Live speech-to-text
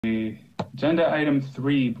Agenda item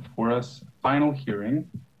 3 before us, final hearing.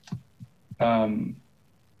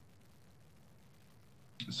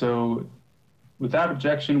 So without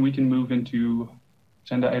objection, we can move into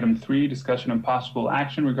agenda item 3, discussion and possible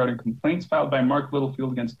action regarding complaints filed by Mark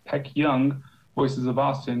Littlefield against Peck Young, Voices of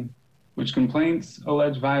Austin, which complaints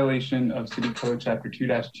allege violation of City Code Chapter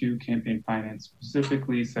 2-2 campaign finance,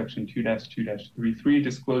 specifically Section 2-2-33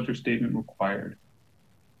 disclosure statement required.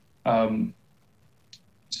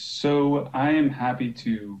 So I am happy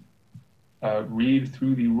to read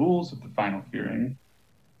through the rules of the final hearing.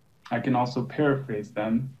 I can also paraphrase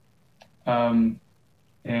them, and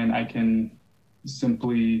I can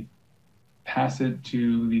simply pass it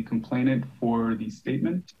to the complainant for the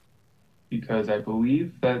statement, because I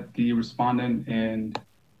believe that the respondent and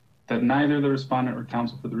that neither the respondent or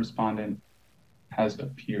counsel for the respondent has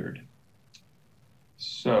appeared.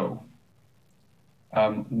 So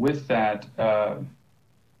with that,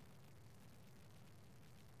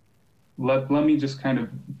 let me just kind of,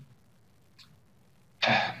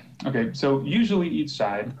 okay, so usually each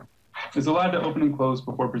side is allowed to open and close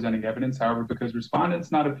before presenting evidence. However, because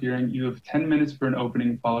respondent's not appearing, you have 10 minutes for an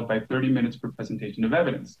opening followed by 30 minutes for presentation of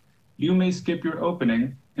evidence. You may skip your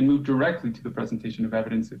opening and move directly to the presentation of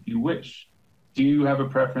evidence if you wish. Do you have a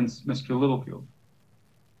preference, Mr. Littlefield?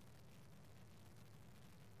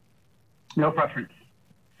 No preference.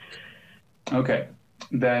 Okay,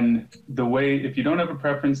 then the way, if you don't have a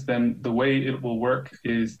preference, then the way it will work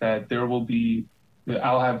is that there will be,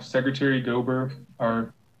 I'll have Secretary Gober,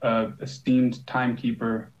 our esteemed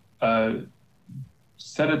timekeeper,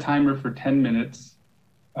 set a timer for 10 minutes.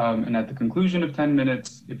 And at the conclusion of 10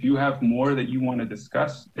 minutes, if you have more that you want to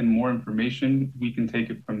discuss and more information, we can take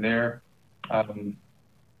it from there.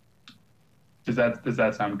 Does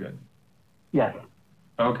that sound good? Yes.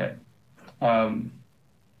 Okay.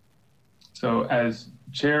 So as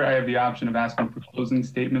chair, I have the option of asking for closing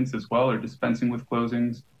statements as well, or dispensing with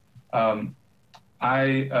closings. I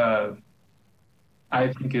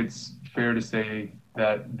think it's fair to say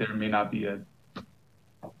that there may not be a,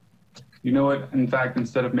 you know what, in fact,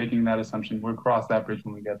 instead of making that assumption, we'll cross that bridge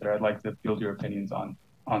when we get there. I'd like to field your opinions on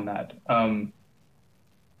that.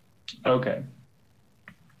 Okay.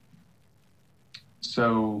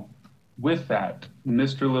 So with that,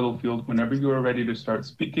 Mr. Littlefield, whenever you are ready to start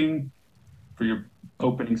speaking for your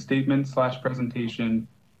opening statement / presentation,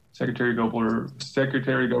 Secretary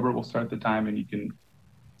Gober will start the time, and you can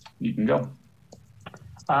go.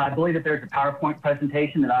 I believe that there's a PowerPoint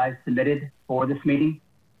presentation that I submitted for this meeting.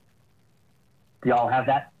 Do y'all have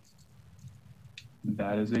that?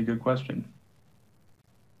 That is a good question.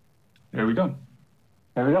 There we go.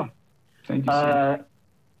 There we go. Thank you, sir.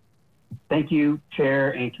 Thank you,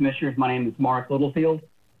 Chair and Commissioners. My name is Mark Littlefield.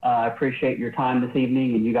 I appreciate your time this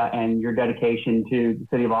evening and your dedication to the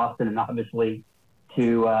City of Austin, and obviously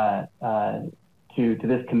to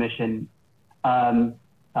this commission. My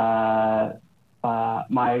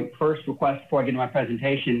first request before I get into my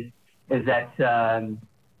presentation is that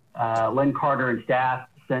Lynn Carter and staff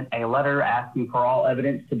sent a letter asking for all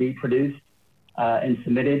evidence to be produced and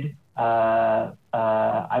submitted,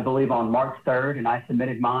 I believe on March 3rd, and I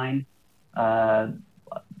submitted mine, I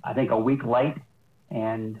think a week late.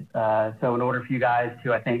 And so in order for you guys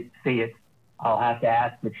to, I think, see it, I'll have to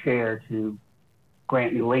ask the chair to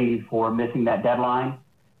grant me leave for missing that deadline.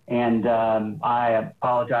 And I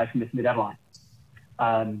apologize for missing the deadline.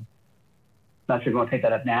 Not sure if you want to take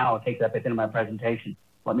that up now. I'll take that up at the end of my presentation.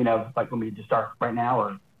 Let me know if want me to start right now,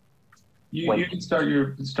 or you can start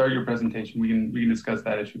your presentation. We can discuss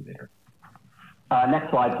that issue later. Next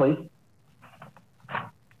slide, please.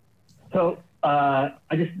 So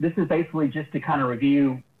this is basically just to kind of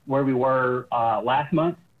review where we were last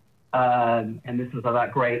month, and this was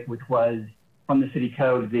about great, which was from the city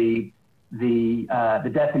code the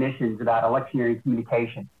definitions about electioneering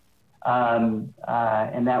communication, and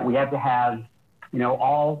that we have to have, you know,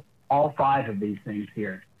 all 5 of these things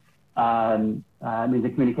here. I mean, the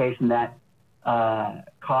communication that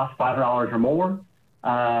costs $5 or more,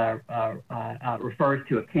 refers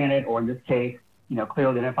to a candidate, or in this case, you know,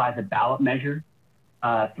 clearly identifies a ballot measure.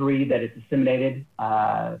 3, that it's disseminated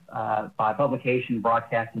by publication,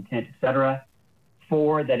 broadcast intent, etc.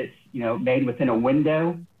 4, that it's, you know, made within a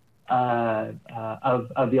window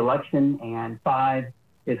of the election, and 5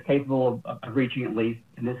 is capable of reaching at least,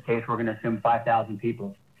 in this case, we're going to assume 5,000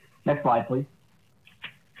 people. Next slide, please.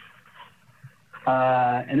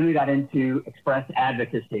 And then we got into express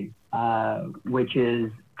advocacy, which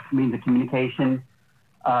means a communication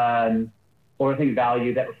or thing of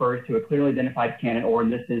value that refers to a clearly identified candidate, or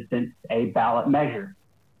in this instance, a ballot measure.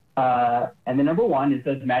 And then number one is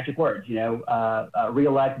those magic words,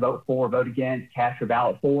 re-elect, vote for, vote against, cast your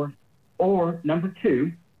ballot for. Or number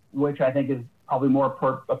two, which I think is probably more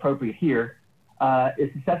appropriate here, is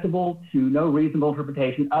susceptible to no reasonable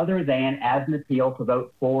interpretation other than as an appeal to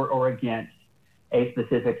vote for or against a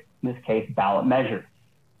specific, in this case, ballot measure.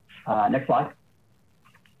 Next slide.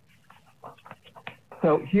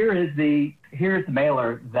 So here's the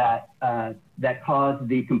mailer that caused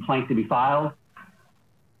the complaint to be filed.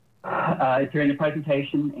 It's during the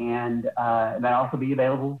presentation, and that'll also be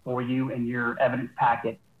available for you in your evidence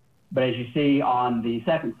packet. But as you see on the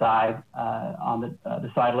second side, on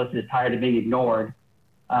the side listed as tired of being ignored,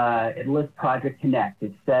 it lists Project Connect.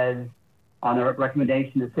 It says on the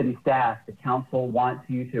recommendation of city staff, the council wants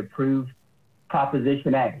you to approve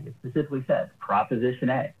Proposition A. It specifically says Proposition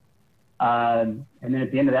A. And then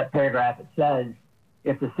at the end of that paragraph, it says,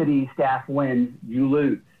 if the city staff wins, you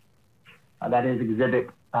lose. That is Exhibit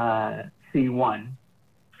C1,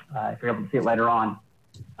 if you're able to see it later on.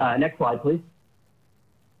 Next slide, please.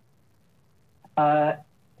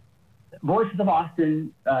 Voices of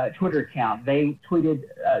Austin Twitter account, they tweeted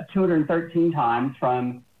 213 times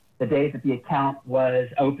from the date that the account was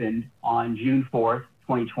opened on June 4th,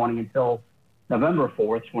 2020 until November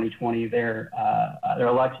 4th, 2020, their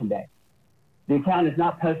election day. The account has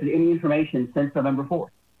not posted any information since November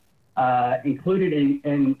 4th. Included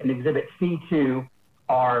in Exhibit C2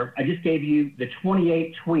 are, I just gave you the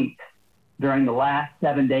 28 tweets during the last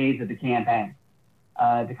 7 days of the campaign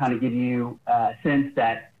to kind of give you a sense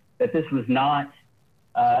that this was not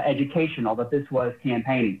educational, that this was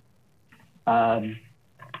campaigning.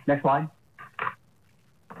 Next slide.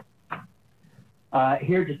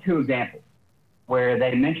 Here are just two examples where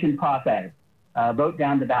they mentioned Prop A. Vote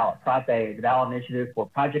down the ballot. Prop A, the ballot initiative for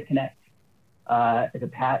Project Connect. If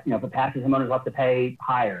it passes, homeowners will have to pay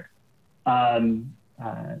higher.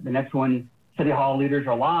 The next one, City Hall leaders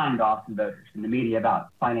are lying to Austin voters in the media about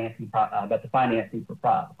the financing for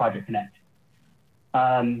Project Connect.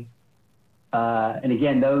 And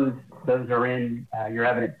again, those are in your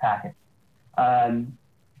evidence packet.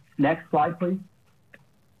 Next slide, please.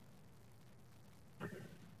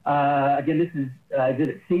 Again, this is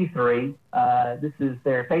Exhibit C3. This is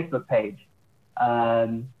their Facebook page.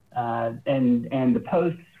 And the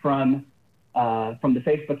posts from the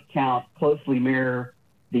Facebook account closely mirror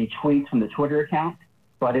the tweets from the Twitter account.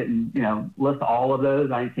 So I didn't, list all of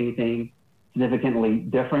those. I didn't see anything significantly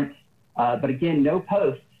different. But again, no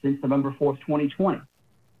posts since November 4th, 2020.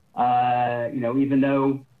 Even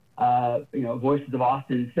though, Voices of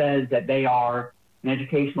Austin says that they are an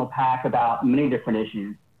educational pack about many different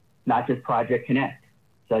issues, not just Project Connect,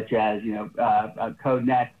 such as, Code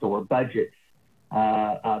Next or budgets,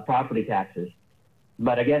 property taxes.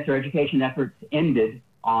 But I guess their education efforts ended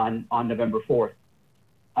on November 4th.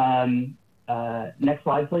 Next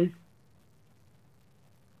slide, please.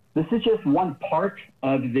 This is just one part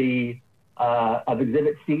of the of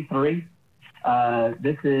Exhibit C3.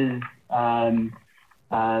 This is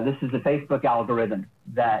the Facebook algorithm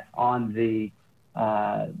that on the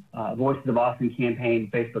Voices of Austin campaign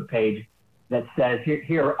Facebook page that says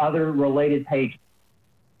here are other related pages,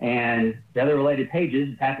 and the other related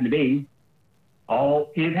pages happen to be all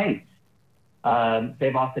campaigns.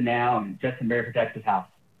 Save Austin Now and Justin Barry Protects His House.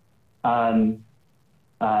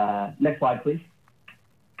 Next slide, please.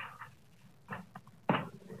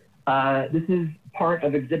 This is part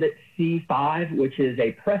of Exhibit C5, which is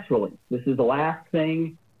a press release. This is the last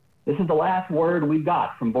thing. This is the last word we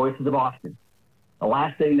got from Voices of Austin. The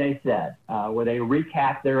last thing they said, where they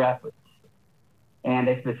recap their efforts. And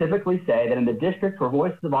they specifically say that in the district where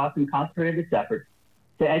Voices of Austin concentrated its efforts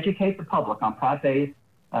to educate the public on Prop A's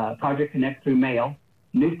Project Connect through mail,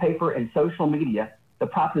 newspaper, and social media, the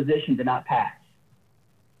proposition did not pass.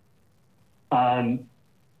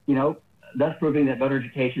 Thus proving that voter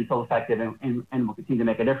education is so effective and will continue to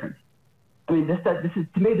make a difference. I mean, this is,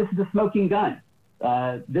 to me, this is a smoking gun.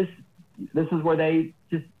 This is where they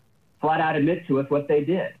just flat out admit to us what they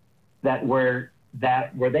did, that where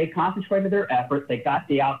they concentrated their effort, they got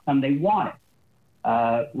the outcome they wanted,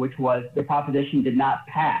 which was the proposition did not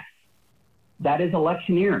pass. That is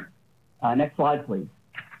electioneering. Next slide, please.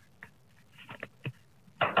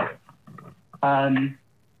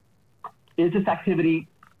 Is this activity,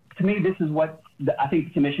 to me, this is what I think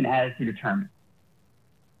the commission has to determine.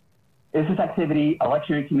 Is this activity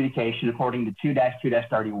electioneering communication according to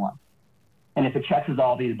 2-2-31? And if it checks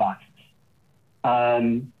all these boxes.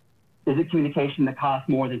 Is it communication that costs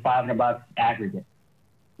more than $500 aggregate?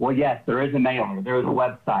 Well, yes, there is a mailer, there is a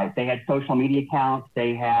website. They had social media accounts,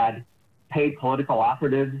 they had paid political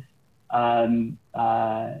operatives we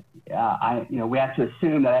have to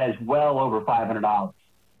assume that is well over $500.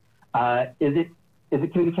 Is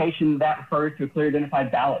it communication that refers to a clearly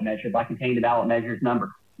identified ballot measure by containing the ballot measure's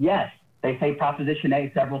number? Yes, they say Proposition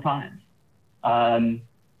A several times.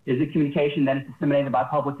 Is it communication that is disseminated by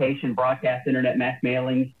publication, broadcast, internet, mass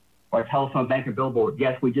mailings, or telephone, bank, or billboard?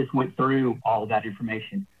 Yes, we just went through all of that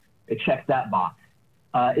information. It checks that box.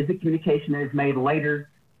 Is it communication that is made later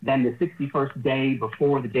than the 61st day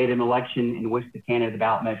before the date of an election in which the candidate of the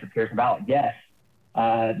ballot measure appears on the ballot? Yes.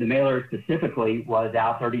 The mailer specifically was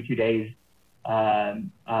out 32 days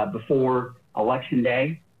before election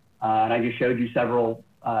day. And I just showed you several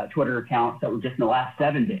Twitter accounts that were just in the last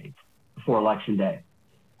 7 days before election day.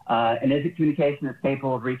 And is it communication that's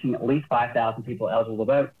capable of reaching at least 5,000 people eligible to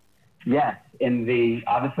vote? Yes.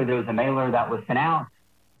 Obviously there was a mailer that was sent out,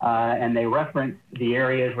 and they referenced the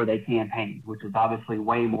areas where they campaigned, which was obviously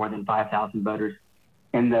way more than 5,000 voters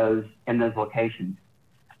in those locations.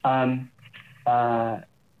 Let's go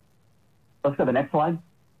to the next slide.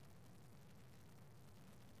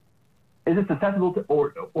 Is it susceptible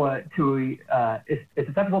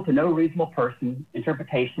to no reasonable person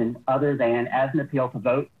interpretation other than as an appeal to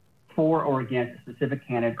vote for or against a specific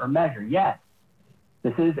candidate or measure? Yes.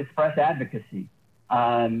 This is express advocacy.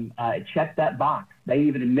 It checked that box. They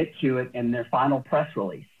even admit to it in their final press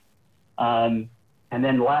release. And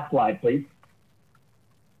then the last slide, please.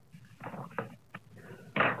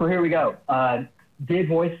 So here we go. Did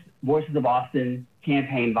Voices of Austin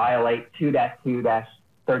campaign violate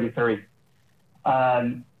 2-2-33?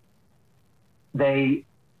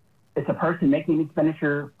 It's a person making an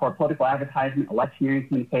expenditure for political advertisement, electioneering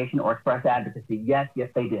communication, or express advocacy. Yes,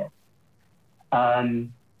 they did.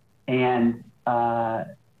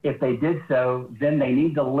 If they did so, then they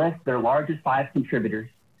need to list their largest 5 contributors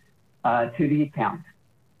to the account,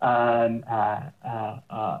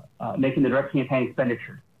 making the direct campaign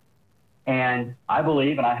expenditure. And I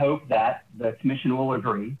believe and I hope that the commission will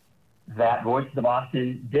agree that Voices of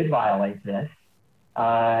Austin did violate this,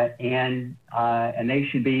 and they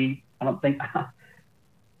should be, I don't think,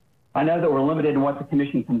 I know that we're limited in what the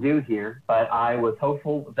commission can do here, but I was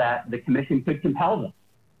hopeful that the commission could compel them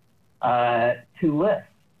to list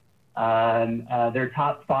their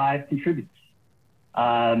top 5 contributors.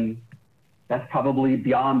 That's probably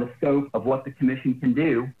beyond the scope of what the commission can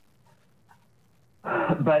do.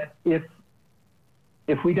 But if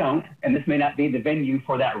we don't, and this may not be the venue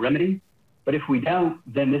for that remedy, but if we don't,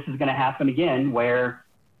 then this is going to happen again, where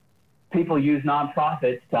people use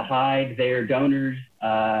nonprofits to hide their donors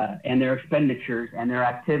and their expenditures and their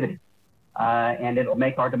activity. And it'll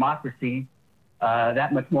make our democracy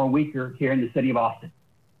that much more weaker here in the city of Austin.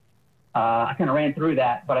 I kind of ran through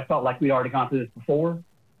that, but I felt like we'd already gone through this before.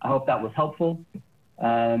 I hope that was helpful.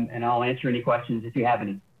 And I'll answer any questions if you have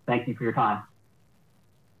any. Thank you for your time.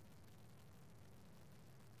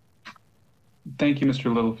 Thank you,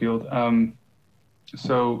 Mr. Littlefield.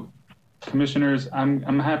 So, commissioners,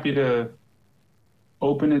 I'm happy to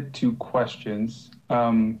open it to questions.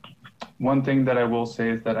 One thing that I will say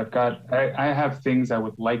is that I have things I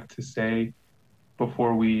would like to say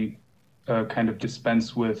before we kind of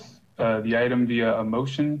dispense with the item via a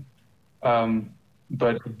motion.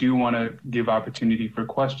 But I do want to give opportunity for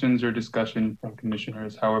questions or discussion from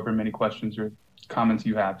commissioners, however many questions or comments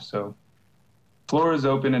you have. So, floor is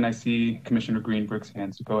open, and I see Commissioner Greenberg's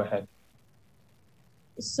hand, so go ahead.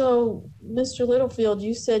 So, Mr. Littlefield,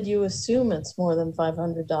 you said you assume it's more than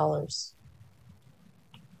 $500.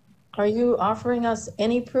 Are you offering us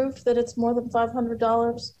any proof that it's more than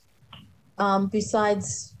 $500?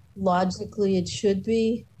 Besides, logically, it should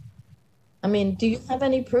be. I mean, do you have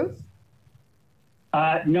any proof?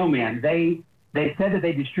 No, ma'am. They said that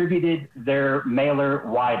they distributed their mailer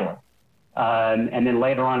widely. And then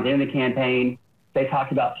later on at the end of the campaign, they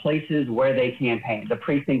talked about places where they campaigned, the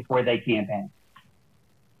precincts where they campaigned.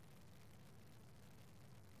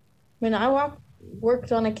 I mean, I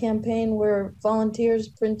worked on a campaign where volunteers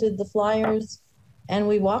printed the flyers and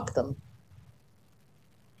we walked them.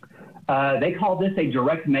 They called this a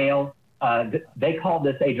direct mail. They called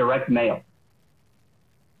this a direct mail.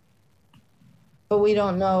 But we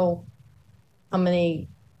don't know how many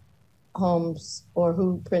homes or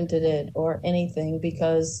who printed it or anything,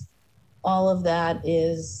 because all of that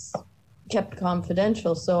is kept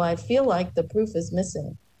confidential. So I feel like the proof is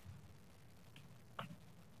missing.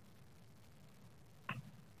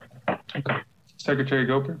 Okay. Secretary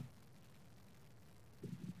Goper.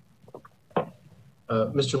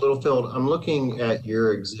 Mr. Littlefield, I'm looking at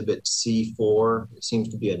your exhibit C4. It seems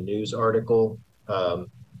to be a news article,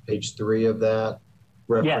 page 3 of that.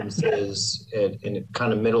 references in the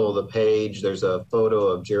kind of middle of the page. There's a photo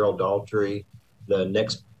of Gerald Daltrey. The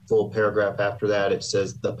next full paragraph after that, it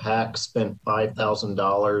says the PAC spent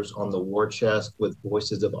 $5,000 on the war chest with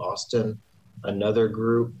Voices of Austin, another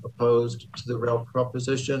group opposed to the rail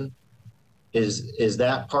proposition. Is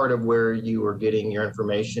that part of where you were getting your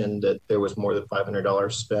information that there was more than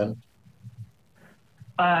 $500 spent?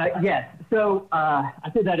 Yes. So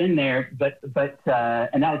I put that in there, but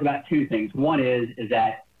and that was about two things. One is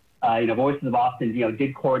that Voices of Austin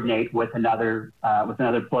did coordinate with another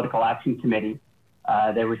political action committee.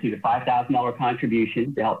 They received a $5,000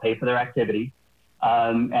 contribution to help pay for their activity,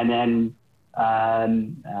 and then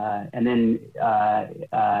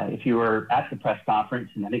if you were at the press conference,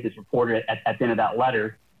 and I think it's reported at the end of that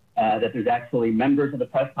letter, that there's actually members of the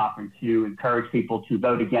press conference who encourage people to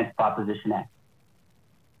vote against Proposition A.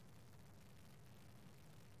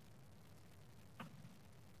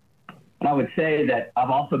 And I would say that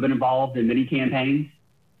I've also been involved in many campaigns,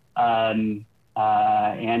 and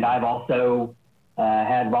I've also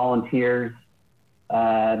had volunteers,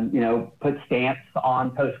 put stamps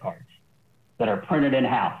on postcards that are printed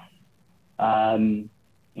in-house.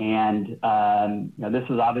 This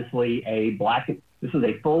was obviously this was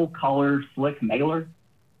a full-color slick mailer.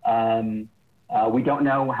 We don't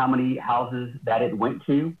know how many houses that it went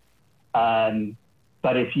to,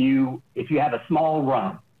 but if you have a small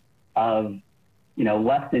run of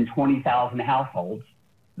less than 20,000 households,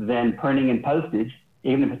 then printing and postage,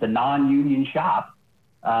 even if it's a non-union shop,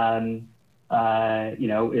 is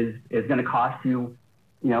going to cost you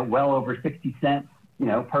well over 60 cents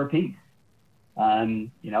per piece. And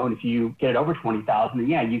if you get it over 20,000, then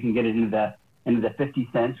yeah, you can get it into the 50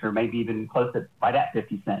 cents or maybe even close to right at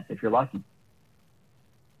 50 cents if you're lucky.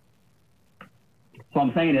 So what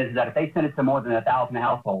I'm saying is that if they send it to more than 1,000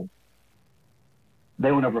 households,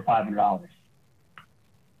 they went over $500.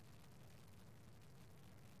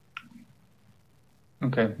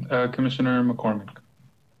 Okay, Commissioner McCormick.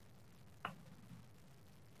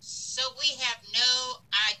 So we have no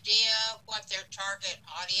idea what their target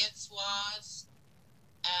audience was,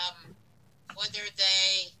 whether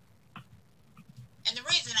they, and the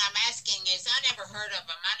reason I'm asking is I never heard of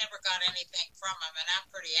them. I never got anything from them, and I'm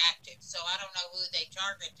pretty active, so I don't know who they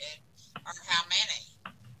targeted or how many.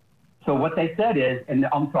 So what they said is, and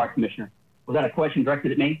I'm sorry, Commissioner, was that a question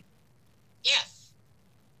directed at me? Yes.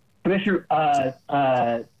 Commissioner,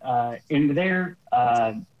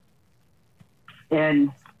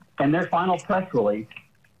 in their final press release,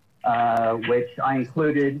 which I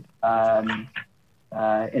included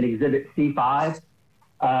in Exhibit C5,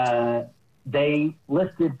 they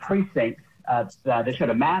listed precincts. They showed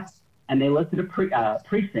a map, and they listed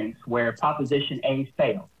precincts where Proposition A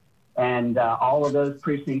failed. And all of those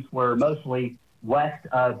precincts were mostly west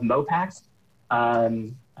of Mopac.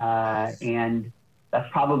 And that's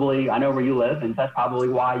probably, I know where you live, and that's probably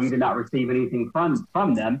why you did not receive anything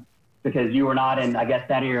from them, because you were not in, I guess,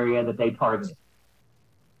 that area that they targeted.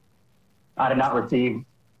 I did not receive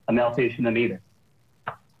a mail piece from them either.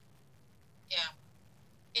 Yeah.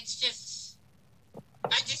 It's just,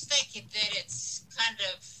 I just think that it's kind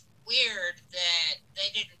of weird that they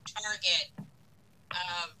didn't target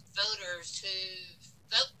voters who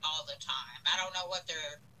vote all the time. I don't know what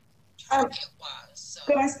their target was. So.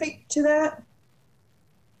 Can I speak to that?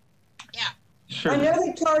 Yeah. Sure. I know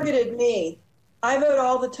they targeted me. I vote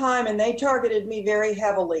all the time, and they targeted me very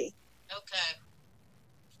heavily. Okay.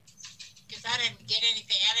 Because I didn't get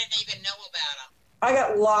anything. I didn't even know about them. I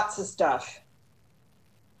got lots of stuff.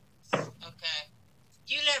 Okay.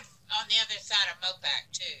 You live on the other side of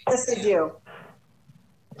Mopac, too. Yes, I do.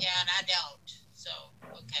 Yeah, and I don't. So,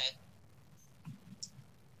 okay.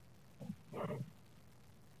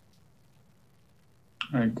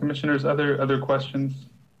 All right, commissioners, other questions?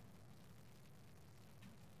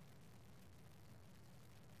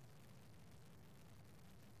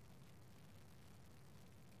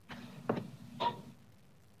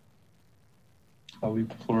 I'll leave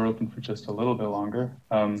the floor open for just a little bit longer.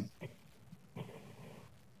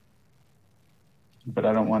 But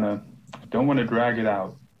I don't want to drag it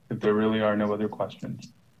out if there really are no other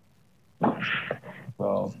questions.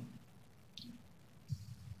 Well,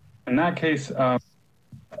 in that case, so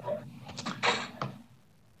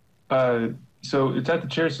it's at the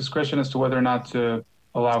chair's discretion as to whether or not to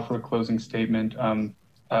allow for a closing statement. I'm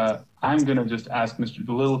going to just ask Mr.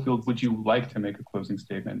 Littlefield, would you like to make a closing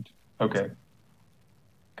statement? Okay.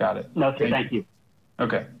 Got it. No, sir, thank you.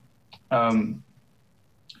 Okay.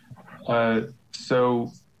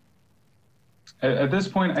 So at this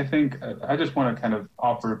point, I think I just want to kind of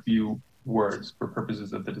offer a few words for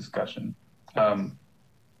purposes of the discussion,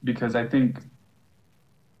 because I think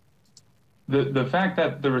the fact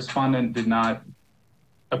that the respondent did not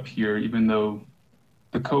appear, even though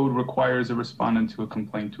the code requires a respondent to a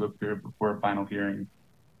complaint to appear before a final hearing,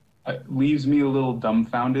 leaves me a little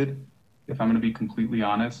dumbfounded, if I'm going to be completely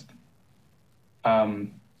honest.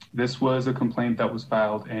 This was a complaint that was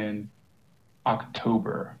filed in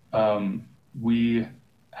October. We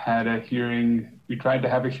had a hearing, we tried to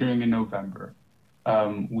have a hearing in November.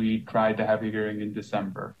 We tried to have a hearing in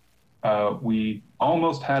December. We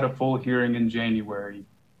almost had a full hearing in January,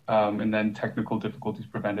 and then technical difficulties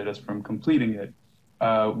prevented us from completing it.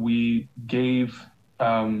 We gave,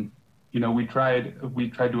 we tried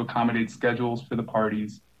to accommodate schedules for the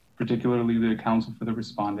parties, particularly the counsel for the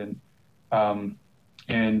respondent.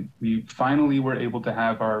 And we finally were able to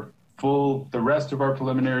have the rest of our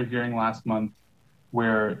preliminary hearing last month,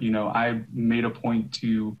 where, I made a point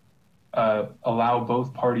to allow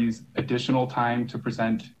both parties additional time to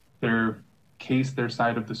present their case, their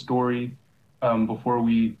side of the story, before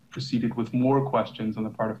we proceeded with more questions on the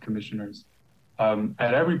part of commissioners.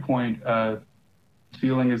 At every point,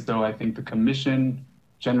 feeling as though I think the commission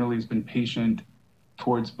generally has been patient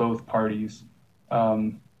towards both parties.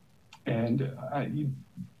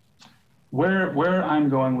 Where I'm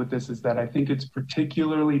going with this is that I think it's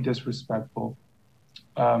particularly disrespectful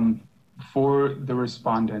for the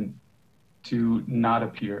respondent to not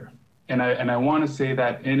appear. And I want to say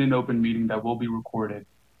that in an open meeting that will be recorded,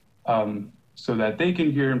 so that they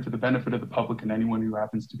can hear, and for the benefit of the public and anyone who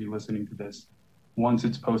happens to be listening to this, once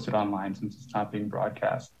it's posted online, since it's not being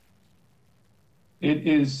broadcast. It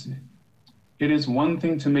is one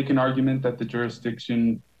thing to make an argument that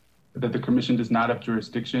that the commission does not have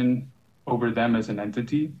jurisdiction over them as an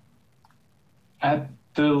entity. At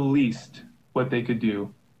the least, what they could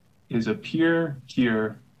do is appear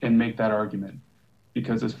here and make that argument.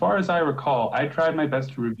 Because as far as I recall, I tried my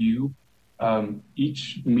best to review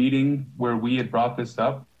each meeting where we had brought this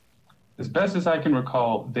up. As best as I can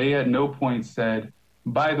recall, they at no point said,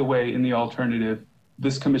 by the way, in the alternative,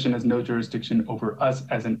 this commission has no jurisdiction over us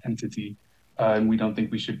as an entity, and we don't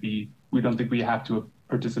think we have to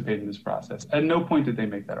participate in this process. At no point did they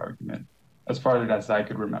make that argument, as far as I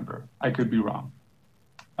could remember. I could be wrong.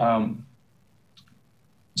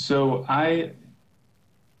 So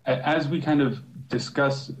as we kind of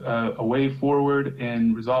discuss a way forward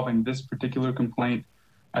in resolving this particular complaint,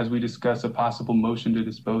 as we discuss a possible motion to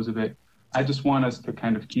dispose of it, I just want us to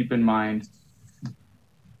kind of keep in mind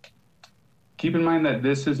that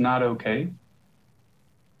this is not okay.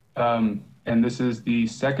 And this is the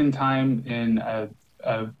second time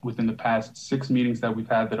within the past 6 meetings that we've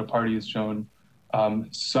had that a party has shown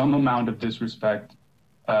some amount of disrespect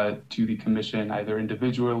to the commission, either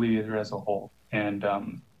individually or as a whole. And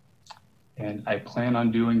I plan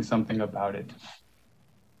on doing something about it.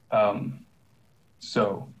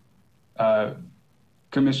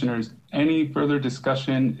 Commissioners, any further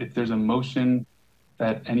discussion? If there's a motion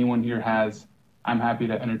that anyone here has, I'm happy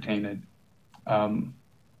to entertain it. I'll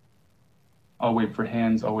wait for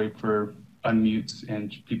hands, I'll wait for unmutes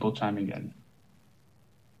and people chiming in.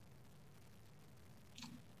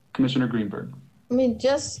 Commissioner Greenberg. I mean,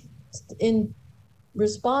 just in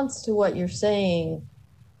response to what you're saying,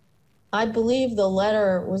 I believe the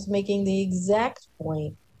letter was making the exact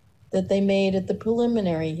point that they made at the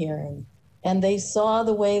preliminary hearing, and they saw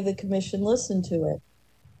the way the commission listened to it.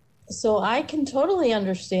 So I can totally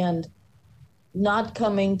understand not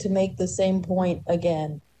coming to make the same point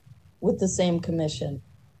again with the same commission.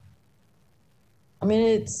 I mean,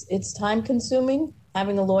 it's time consuming.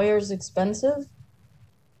 Having a lawyer is expensive.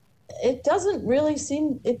 It doesn't really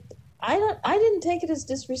seem it. I didn't take it as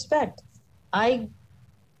disrespect. I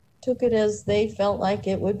took it as they felt like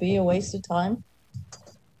it would be a waste of time,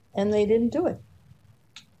 and they didn't do it.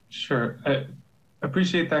 Sure, I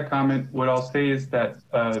appreciate that comment. What I'll say is that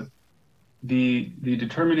the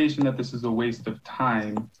determination that this is a waste of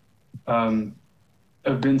time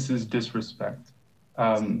evinces disrespect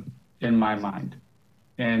in my mind,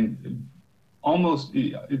 and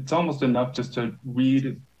it's almost enough just to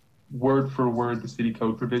read word for word the city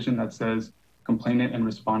code provision that says complainant and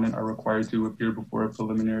respondent are required to appear before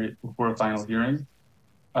a final hearing.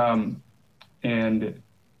 And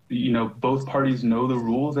both parties know the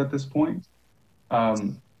rules at this point.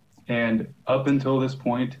 And up until this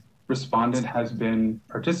point, respondent has been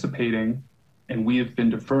participating, and we have been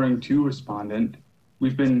deferring to respondent.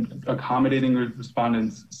 We've been accommodating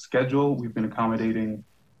respondent's schedule. We've been accommodating,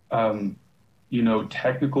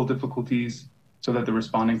 technical difficulties so that the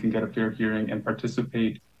respondent can get a fair hearing and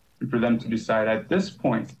participate, and for them to decide at this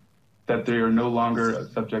point that they are no longer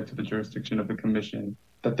subject to the jurisdiction of the commission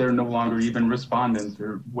that they're no longer even respondents,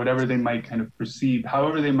 or whatever they might kind of perceive,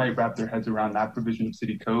 however they might wrap their heads around that provision of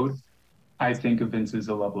city code, I think evinces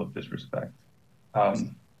a level of disrespect. But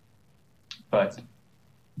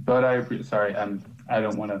I agree. Sorry, I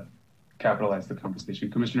don't want to capitalize the conversation.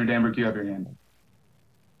 Commissioner Danberg, you have your hand.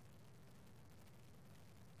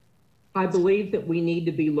 I believe that we need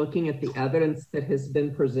to be looking at the evidence that has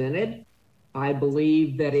been presented. I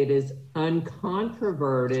believe that it is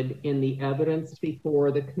uncontroverted in the evidence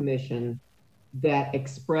before the commission that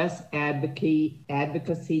express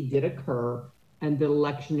advocacy did occur and that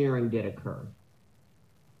electioneering did occur.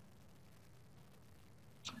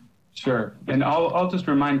 Sure, and I'll just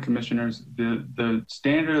remind commissioners, the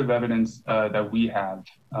standard of evidence that we have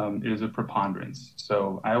is a preponderance.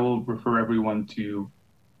 So I will refer everyone to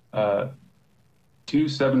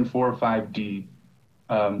 2745D,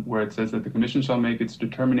 where it says that the commission shall make its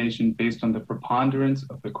determination based on the preponderance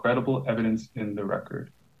of the credible evidence in the record.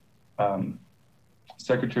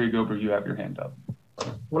 Secretary Gober, you have your hand up. I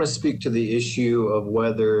want to speak to the issue of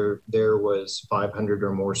whether there was 500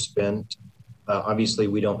 or more spent. Obviously,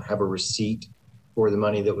 we don't have a receipt for the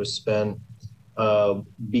money that was spent.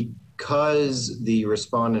 Because the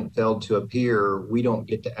respondent failed to appear, we don't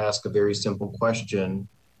get to ask a very simple question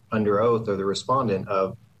under oath of the respondent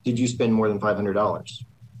of, did you spend more than $500?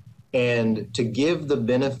 And to give the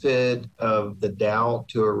benefit of the doubt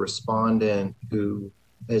to a respondent who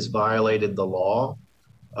has violated the law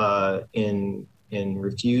in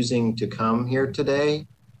refusing to come here today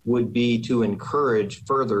would be to encourage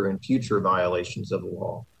further and future violations of the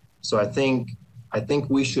law. So I think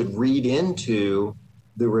we should read into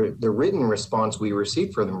the written response we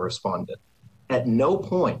received from the respondent. At no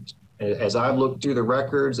point, as I've looked through the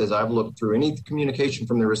records, as I've looked through any communication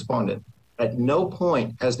from the respondent, at no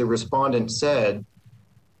point has the respondent said,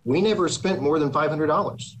 we never spent more than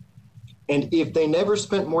 $500. And if they never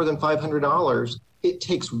spent more than $500, it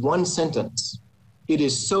takes one sentence. It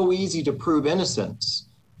is so easy to prove innocence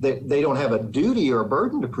that they don't have a duty or a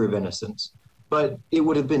burden to prove innocence, but it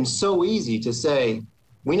would have been so easy to say,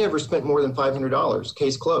 we never spent more than $500,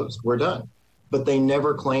 case closed, we're done. But they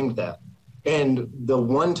never claimed that. And the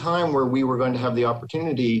one time where we were going to have the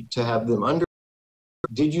opportunity to have them under,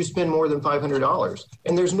 did you spend more than $500?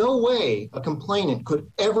 And there's no way a complainant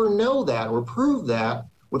could ever know that or prove that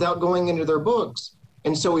without going into their books.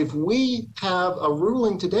 And so if we have a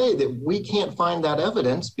ruling today that we can't find that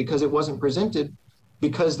evidence because it wasn't presented,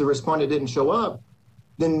 because the respondent didn't show up,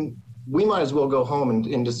 then we might as well go home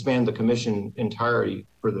and disband the commission entirely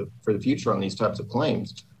for the future on these types of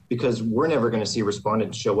claims, because we're never going to see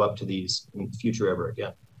respondents show up to these in the future ever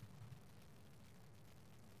again.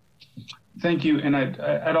 Thank you. And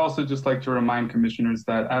I'd also just like to remind commissioners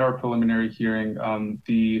that at our preliminary hearing,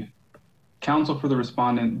 the counsel for the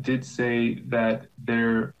respondent did say that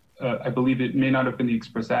there, I believe it may not have been the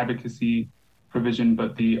express advocacy provision,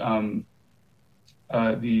 but the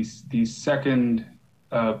second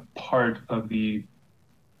part of the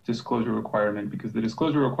disclosure requirement, because the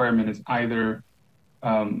disclosure requirement is either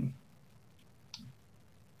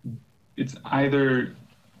it's either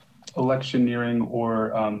electioneering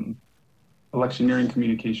or electioneering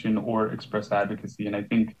communication or express advocacy. And I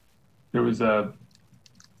think there was the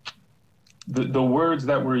words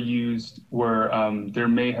that were used were there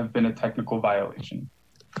may have been a technical violation.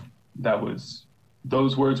 Those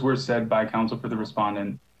words were said by counsel for the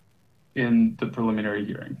respondent in the preliminary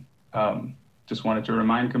hearing. Just wanted to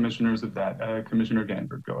remind commissioners of that. Commissioner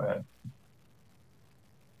Danberg, go ahead.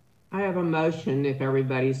 I have a motion if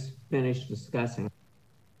everybody's finished discussing.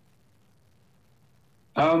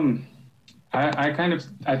 I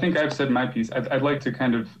think I've said my piece. I'd like to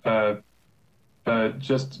kind of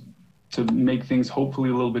just to make things hopefully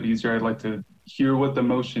a little bit easier, I'd like to hear what the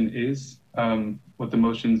motion is, what the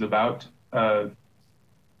motion's about.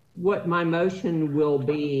 What my motion will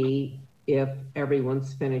be, if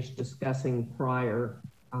everyone's finished discussing prior,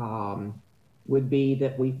 would be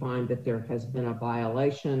that we find that there has been a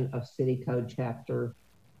violation of City Code Chapter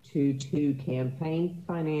 22 Campaign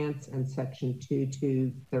Finance and Section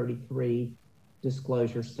 2233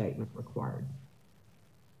 Disclosure Statement required.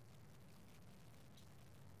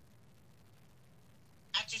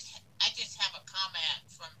 I just have a comment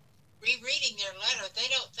from rereading their letter. They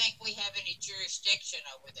don't think we have any jurisdiction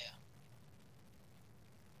over them.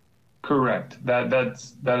 Correct.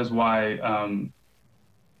 That is why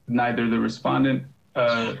neither the respondent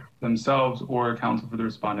themselves or counsel for the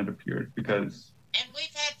respondent appeared, because. And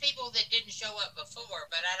we've had people that didn't show up before,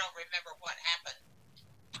 but I don't remember what happened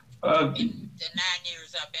in the 9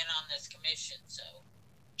 years I've been on this commission. So.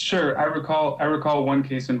 Sure, I recall one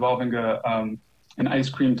case involving an ice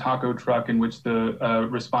cream taco truck in which the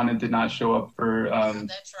respondent did not show up for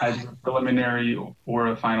that's right. either a preliminary or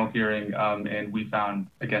a final hearing, and we found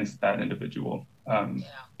against that individual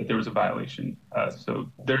that there was a violation. So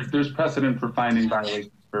there's precedent for finding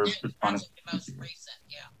violations for respondents. The most recent,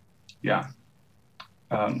 yeah.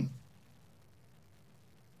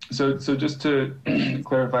 So just to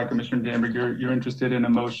clarify, Commissioner Danberg, you're interested in a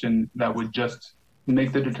motion that would just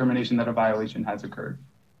make the determination that a violation has occurred.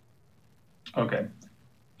 Okay.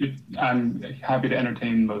 I'm happy to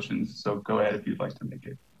entertain motions, so go ahead if you'd like to make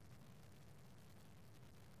it.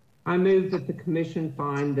 I move that the commission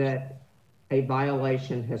find that a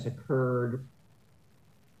violation has occurred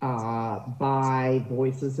by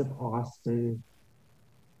Voices of Austin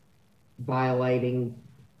violating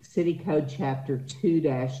City Code Chapter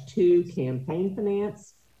 2-2 Campaign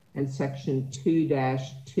Finance and Section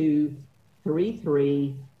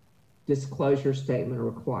 2-233 Disclosure Statement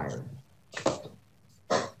Required.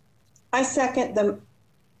 I second the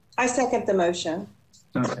motion.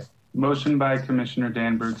 Okay. Motion by Commissioner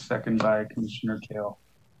Danberg, second by Commissioner Kale.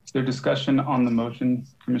 Is there discussion on the motion,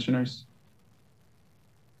 commissioners?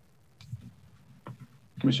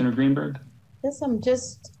 Commissioner Greenberg? Yes, I'm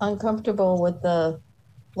just uncomfortable with the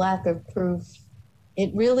lack of proof.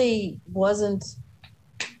 It really wasn't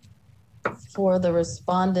for the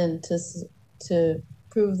respondent to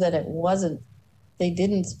prove that they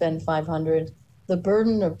didn't spend 500. The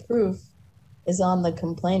burden of proof is on the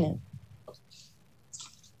complainant.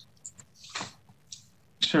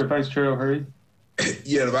 Sure, Vice Chair O'Hurry.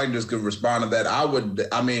 Yeah, if I can just respond to that,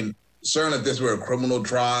 I mean, certainly if this were a criminal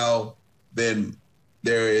trial, then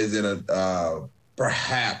there isn't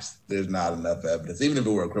perhaps there's not enough evidence, even if it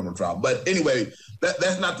were a criminal trial. But anyway,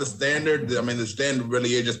 that's not the standard. I mean, the standard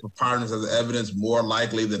really is just preponderance of the evidence more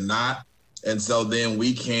likely than not. And so then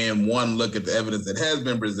we can, one, look at the evidence that has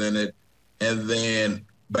been presented, and then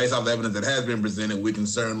based off the evidence that has been presented, we can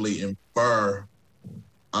certainly infer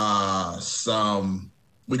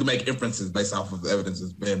we can make inferences based off of the evidence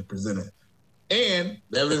that's been presented. And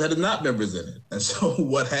the evidence that has not been presented. And so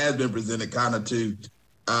what has been presented, kind of to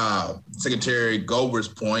Secretary Goldberg's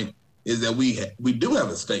point, is that we do have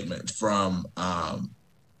a statement from the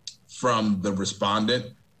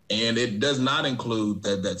respondent, and it does not include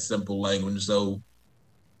that simple language. So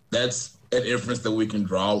that's an inference that we can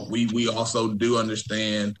draw. We also do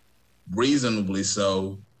understand, reasonably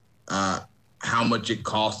so, how much it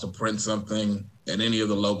costs to print something at any of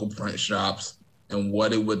the local print shops and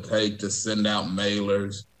what it would take to send out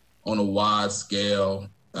mailers on a wide scale.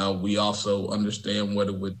 We also understand what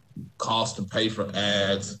it would cost to pay for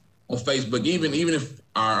ads on Facebook. Even if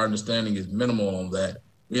our understanding is minimal on that,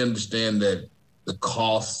 we understand that the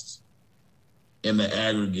costs in the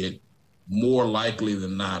aggregate, more likely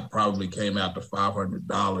than not, probably came out to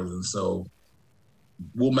 $500. And so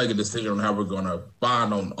we'll make a decision on how we're going to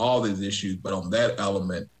find on all these issues. But on that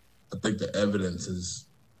element, I think the evidence has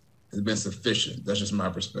been sufficient. That's just my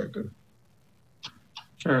perspective.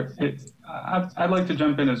 Sure. I'd like to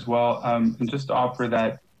jump in as well and just offer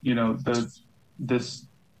that, the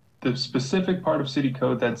specific part of city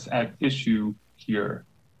code that's at issue here,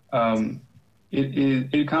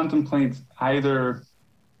 it contemplates either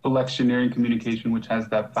electioneering communication, which has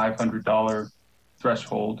that $500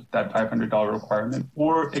 threshold, that $500 requirement,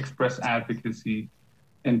 or express advocacy.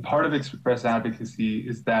 And part of express advocacy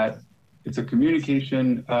is that it's a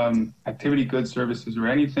communication, activity, goods, services, or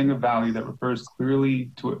anything of value that refers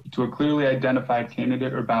clearly to a clearly identified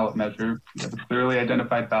candidate or ballot measure, a clearly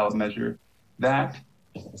identified ballot measure, that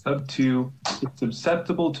sub 2 is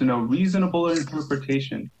susceptible to no reasonable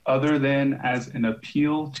interpretation other than as an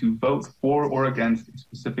appeal to vote for or against a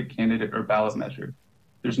specific candidate or ballot measure.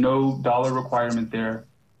 There's no dollar requirement there.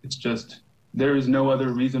 It's just, there is no other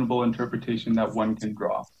reasonable interpretation that one can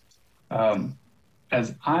draw.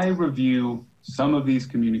 As I review some of these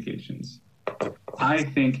communications, I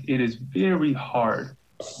think it is very hard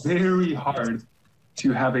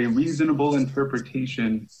to have a reasonable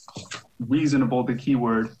interpretation, reasonable, the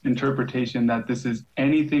keyword, interpretation that this is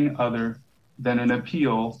anything other than an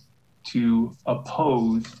appeal to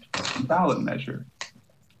oppose a ballot measure.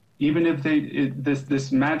 Even if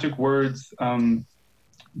this magic words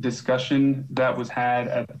discussion that was had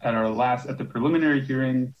at the preliminary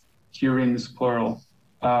hearings plural,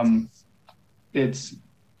 it's,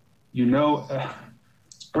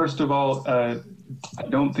 first of all, I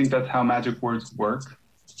don't think that's how magic words work,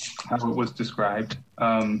 how it was described,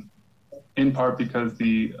 in part because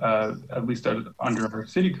at least under our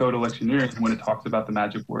city code electioneering, when it talks about the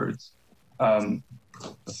magic words,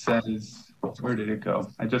 says, where did it go?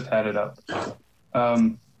 I just had it up.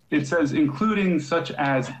 it says including such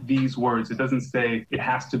as these words. It doesn't say it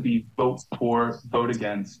has to be vote for, vote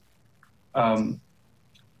against.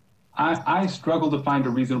 I struggle to find a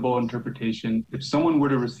reasonable interpretation. If someone were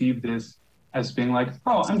to receive this as being like,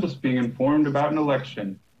 oh, I'm just being informed about an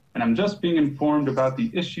election, and I'm just being informed about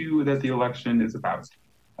the issue that the election is about.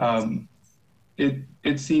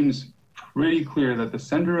 It seems pretty clear that the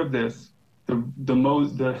sender of this,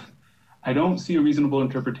 I don't see a reasonable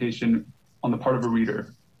interpretation on the part of a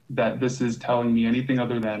reader that this is telling me anything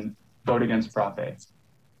other than vote against Prop A.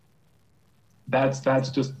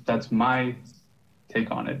 That's my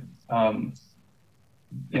take on it.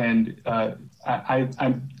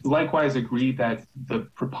 I likewise agree that the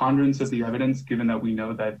preponderance of the evidence, given that we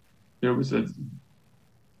know that there was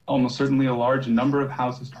almost certainly a large number of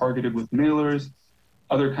houses targeted with mailers,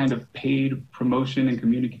 other kind of paid promotion and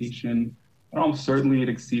communication, and almost certainly it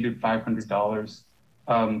exceeded $500.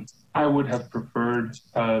 I would have preferred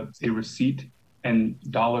a receipt and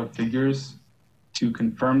dollar figures to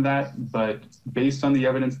confirm that, but based on the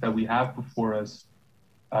evidence that we have before us,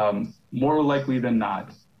 more likely than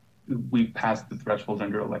not, we've passed the threshold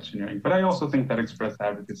under electioneering. But I also think that express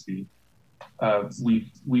advocacy,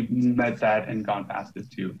 we've met that and gone past it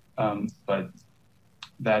too. But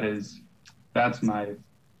that's my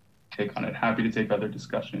take on it. Happy to take other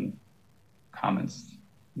discussion, comments,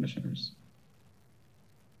 commissioners.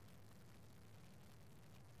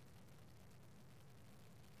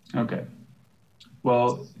 Okay.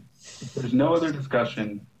 Well, if there's no other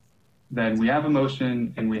discussion, then we have a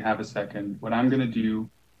motion and we have a second. What I'm going to do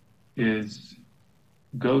is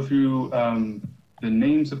go through the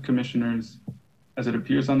names of commissioners as it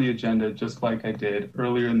appears on the agenda, just like I did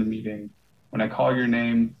earlier in the meeting. When I call your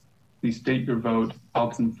name, please state your vote.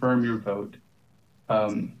 I'll confirm your vote,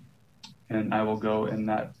 and I will go in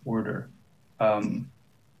that order.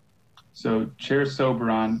 So Chair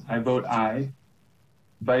Soberon, I vote aye.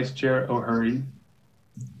 Vice Chair O'Hurry.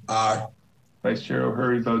 Aye. Vice Chair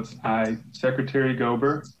O'Hurry votes aye. Secretary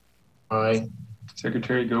Gober. Aye.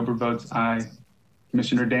 Secretary Gober votes aye.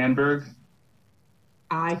 Commissioner Danberg.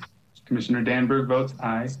 Aye. Commissioner Danberg votes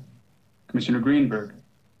aye. Commissioner Greenberg.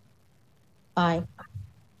 Aye.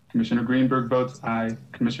 Commissioner Greenberg votes aye.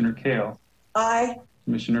 Commissioner Kale. Aye.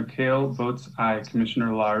 Commissioner Kale votes aye.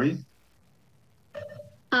 Commissioner Laurie.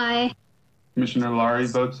 Aye. Commissioner Laurie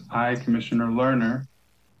votes aye. Commissioner Lerner.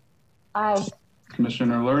 Aye.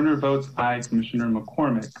 Commissioner Lerner votes aye. Commissioner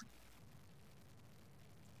McCormick.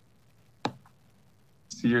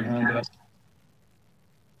 See your hand up.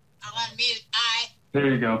 I'll unmute. Aye. There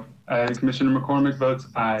you go. Commissioner McCormick votes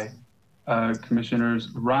aye. Commissioners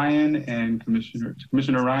Ryan and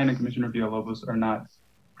Commissioner Ryan and Commissioner Villalobos are not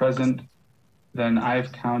present. Then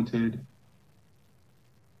I've counted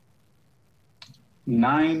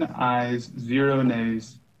 9 ayes, 0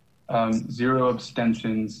 nays, 0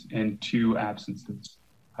 abstentions, and 2 absences.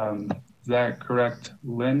 Is that correct,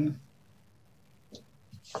 Lynn?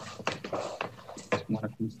 Just want to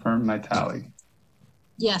confirm my tally.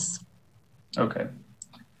 Yes. Okay.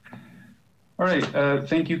 All right.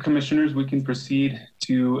 Thank you, commissioners. We can proceed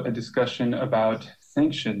to a discussion about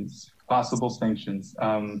sanctions, possible sanctions.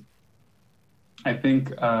 I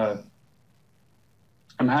think I'm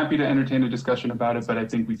happy to entertain a discussion about it, but I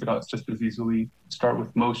think we could just as easily start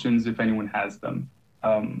with motions if anyone has them.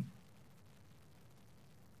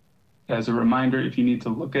 As a reminder, if you need to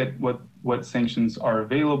look at what sanctions are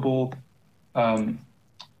available,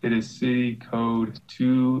 it is City Code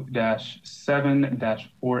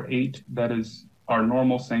 2-7-48. That is our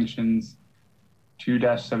normal sanctions.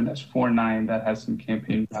 2-7-49 that has some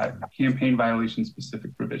campaign violation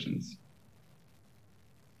specific provisions.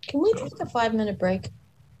 Can we take a 5-minute break?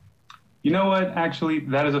 You know what? Actually,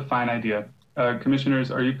 that is a fine idea. Commissioners,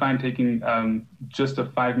 are you fine taking just a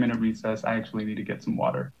 5-minute recess? I actually need to get some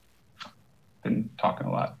water. Been talking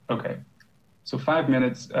a lot. Okay. So 5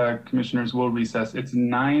 minutes, commissioners will recess. It's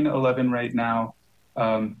 9:11 right now.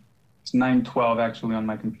 It's 9:12 actually on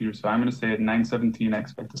my computer. So I'm going to say at 9:17, I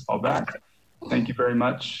expect to call back. Thank you very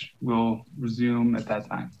much. We'll resume at that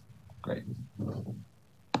time. Great.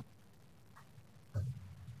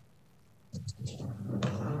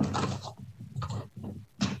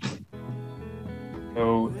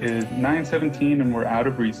 So it is 9:17 and we're out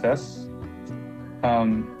of recess.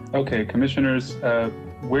 Okay, commissioners,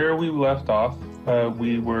 where we left off,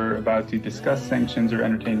 we were about to discuss sanctions or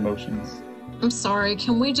entertain motions. I'm sorry,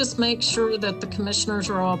 can we just make sure that the commissioners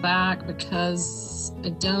are all back, because I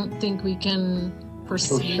don't think we can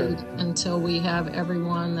proceed until we have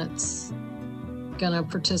everyone that's gonna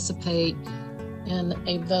participate in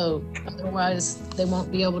a vote. Otherwise, they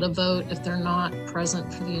won't be able to vote if they're not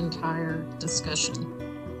present for the entire discussion.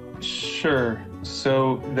 Sure.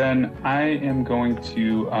 So then I am going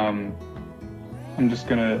to, I'm just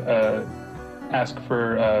going to ask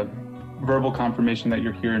for verbal confirmation that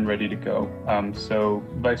you're here and ready to go. So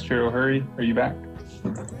Vice Chair O'Hurry, are you back?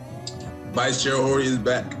 Vice Chair O'Hurry is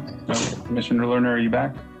back. Okay. Commissioner Lerner, are you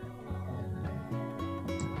back?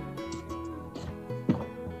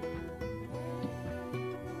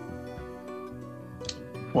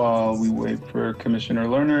 While we wait for Commissioner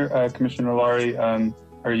Lerner, Commissioner Laurie,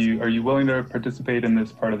 are you willing to participate in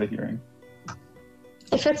this part of the hearing?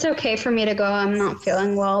 If it's okay for me to go, I'm not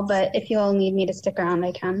feeling well, but if you all need me to stick around,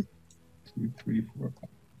 I can. 2, 3, 4, 5,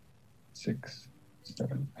 6,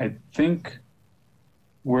 7. I think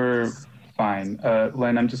we're fine.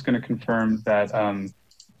 Len, I'm just going to confirm that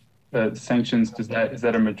the sanctions, is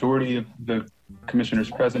that a majority of the commissioners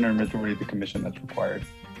present or a majority of the commission that's required?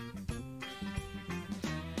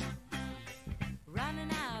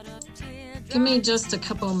 Give me just a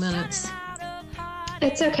couple of minutes.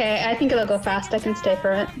 It's okay. I think it'll go fast. I can stay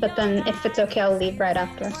for it. But then if it's okay, I'll leave right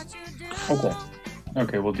after. Okay.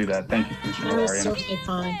 Okay, we'll do that. Thank you, Commissioner Laurie. It's okay,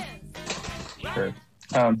 fine. Sure.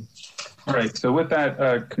 All right. So with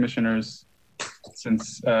that, commissioners,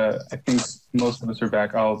 since I think most of us are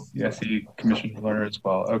back, I see Commissioner Lerner as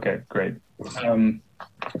well. Okay, great.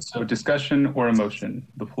 So discussion or a motion?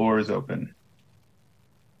 The floor is open.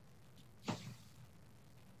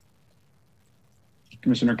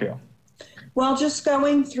 Commissioner Kale. Well, just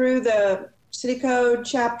going through the City Code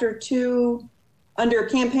Chapter 2 under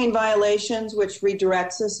campaign violations, which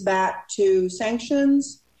redirects us back to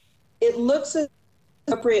sanctions, it looks like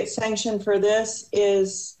the appropriate sanction for this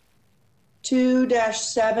is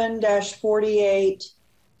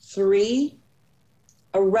 2-7-48(3).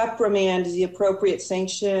 A reprimand is the appropriate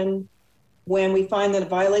sanction when we find that a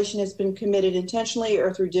violation has been committed intentionally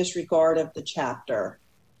or through disregard of the chapter.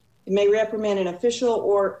 It may reprimand an official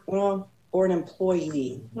or an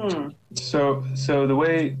employee. So the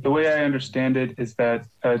way I understand it is that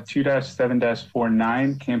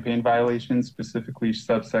 2-7-49 campaign violations, specifically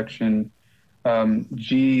subsection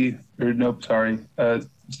subsection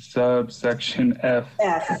F,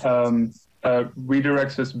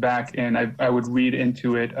 redirects us back, and I would read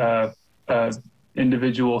into it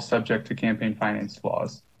individual subject to campaign finance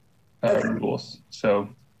laws rules. So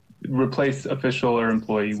replace official or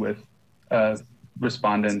employee with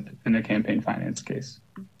respondent in a campaign finance case.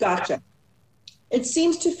 Gotcha. It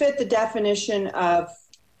seems to fit the definition of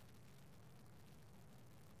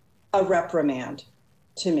a reprimand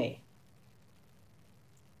to me.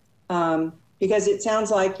 Because it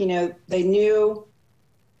sounds like, they knew,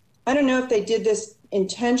 I don't know if they did this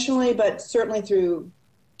intentionally, but certainly through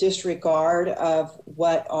disregard of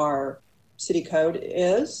what our city code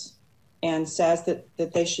is and says that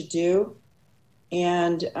they should do.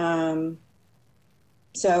 And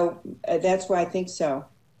so that's why I think so.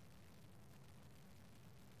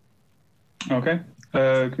 Okay.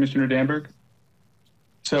 Commissioner Danberg?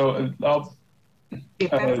 So I'll...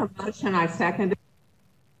 If that's a motion, I second it.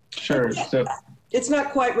 Sure. So it's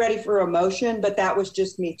not quite ready for a motion, but that was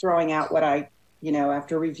just me throwing out what I,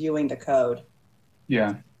 after reviewing the code.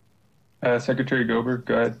 Yeah. Secretary Gober,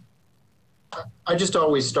 go ahead. I just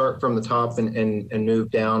always start from the top and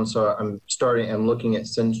move down. So I'm looking at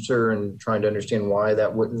censure and trying to understand why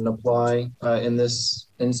that wouldn't apply in this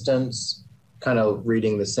instance, kind of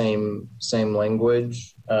reading the same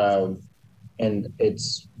language. And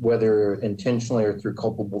it's whether intentionally or through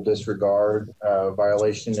culpable disregard,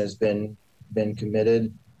 violation has been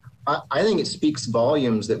committed. I think it speaks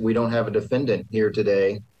volumes that we don't have a defendant here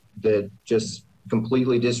today that just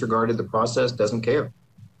completely disregarded the process, doesn't care.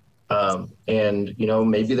 And,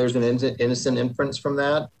 maybe there's an innocent inference from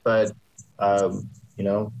that, but, the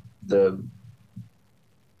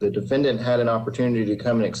defendant had an opportunity to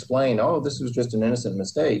come and explain, oh, this was just an innocent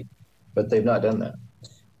mistake, but they've not done that.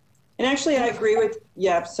 And actually, I agree with,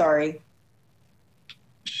 sorry.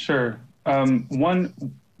 Sure. The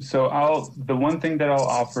one thing that I'll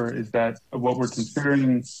offer is that what we're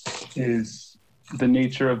considering is the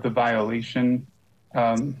nature of the violation.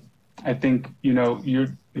 I think,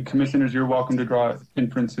 the commissioners, you're welcome to draw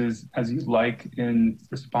inferences as you like in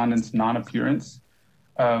respondents' non-appearance.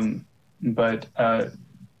 But I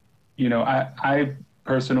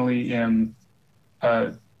personally am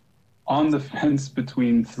on the fence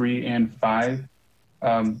between 3 and 5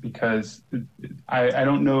 because I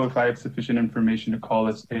don't know if I have sufficient information to call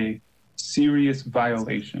this a serious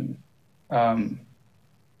violation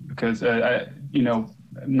because I'm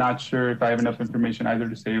not sure if I have enough information either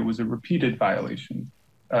to say it was a repeated violation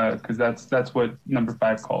because that's what number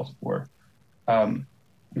 5 calls for. I'm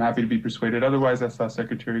happy to be persuaded. Otherwise, I saw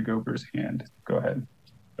Secretary Gober's hand. Go ahead.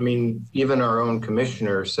 I mean, even our own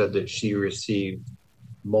commissioner said that she received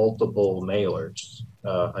multiple mailers.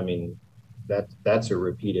 I mean, that's a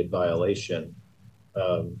repeated violation.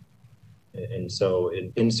 And so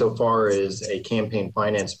insofar as a campaign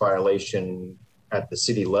finance violation at the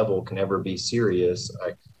city level can ever be serious,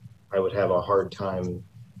 I would have a hard time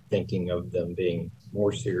thinking of them being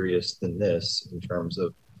more serious than this in terms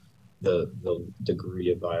of the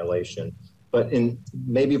degree of violation. But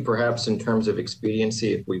maybe perhaps in terms of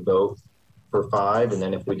expediency, if we vote for 5, and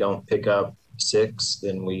then if we don't pick up 6,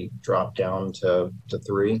 then we drop down to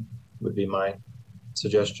 3, would be my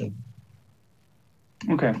suggestion.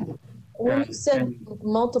 Okay. When you said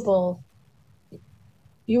multiple,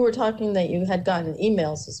 you were talking that you had gotten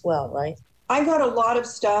emails as well, right? I got a lot of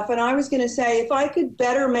stuff, and I was going to say, if I could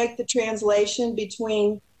better make the translation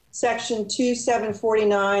between section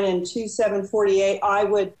 2749 and 2748, I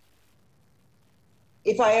would,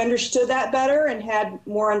 if I understood that better and had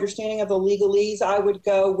more understanding of the legalese, I would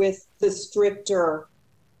go with the stricter,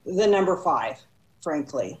 the number 5,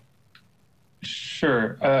 frankly.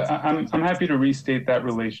 Sure. I'm happy to restate that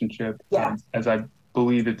relationship as I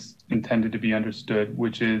believe it's intended to be understood,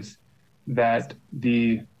 which is that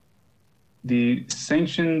the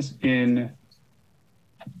sanctions in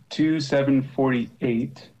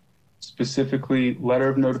 2748, specifically letter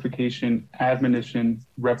of notification, admonition,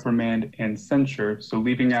 reprimand, and censure, so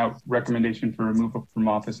leaving out recommendation for removal from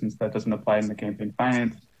office since that doesn't apply in the campaign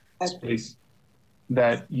finance space,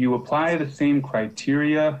 that you apply the same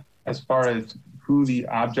criteria as far as who the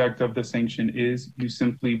object of the sanction is. You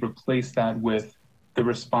simply replace that with the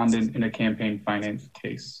respondent in a campaign finance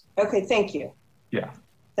case. Okay, thank you. Yeah.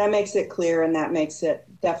 That makes it clear, and that makes it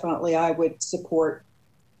definitely, I would support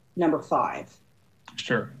number 5.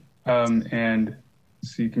 Sure. And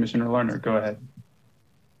see, Commissioner Lerner, go ahead.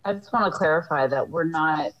 I just want to clarify that we're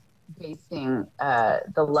not basing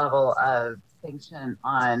the level of sanction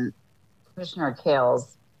on Commissioner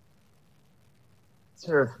Kale's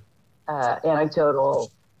sort of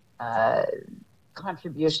anecdotal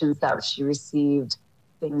contributions that she received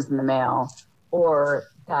things in the mail, or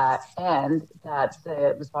that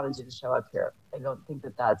the respondent didn't show up here. I don't think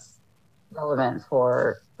that that's relevant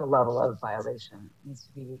for the level of violation. It needs to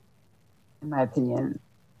be, in my opinion,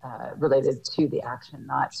 related to the action,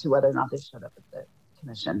 not to whether or not they showed up at the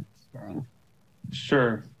commission hearing.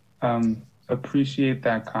 Sure. Appreciate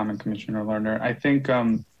that comment, Commissioner Lerner. I think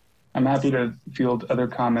I'm happy to field other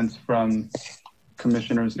comments from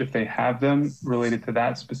commissioners if they have them related to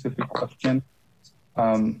that specific question.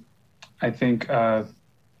 I think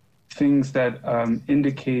things that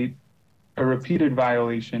indicate a repeated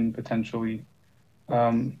violation potentially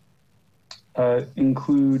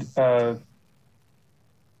include, let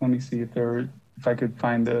me see if I could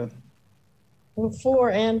find the. Well,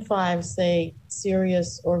 4 and 5 say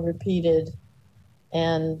serious or repeated,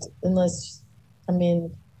 and unless, I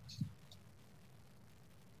mean,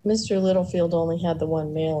 Mr. Littlefield only had the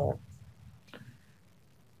one mailer.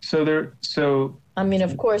 So I mean,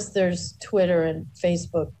 of course, there's Twitter and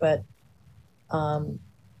Facebook, but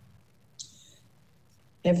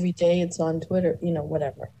every day it's on Twitter,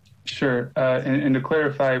 whatever. Sure. And to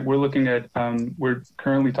clarify, we're looking at, we're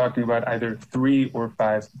currently talking about either 3 or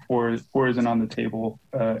 5. 4 isn't on the table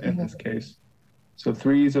in this case. So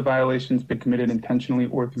 3 is a violation that's been committed intentionally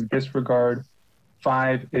or through disregard.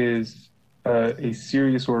 5 is a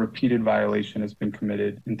serious or repeated violation has been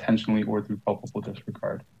committed intentionally or through culpable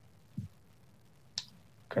disregard.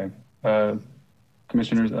 Okay.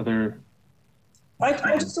 Commissioners, other? I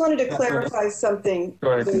just wanted to clarify something,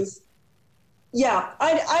 Go ahead. please. Yeah,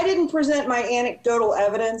 I didn't present my anecdotal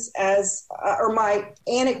evidence as, or my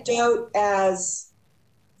anecdote as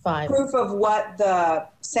 5. proof of what the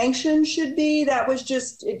sanction should be. That was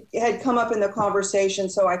just, it had come up in the conversation,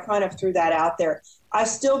 so I kind of threw that out there. I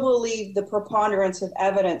still believe the preponderance of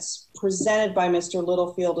evidence presented by Mr.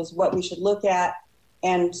 Littlefield is what we should look at,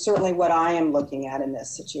 and certainly what I am looking at in this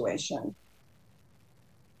situation.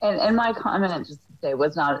 And my comment, just to say,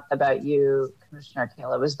 was not about you, Commissioner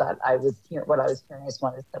Kale. It was that what I was hearing is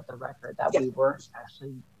wanted to set the record that we weren't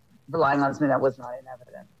actually relying on something that was not in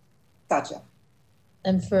evidence. Gotcha.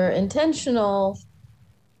 And for intentional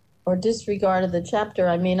or disregard of the chapter,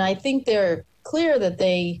 I mean, I think they're clear that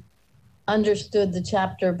they understood the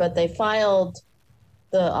chapter, but they filed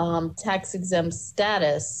the tax exempt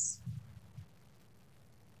status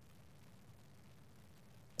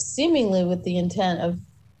seemingly with the intent of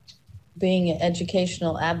being an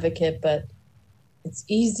educational advocate, but it's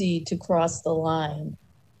easy to cross the line.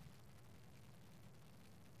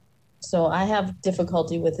 So I have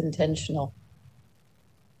difficulty with intentional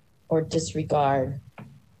or disregard.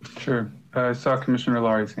 Sure. I saw Commissioner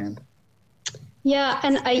Laurie's hand. Yeah,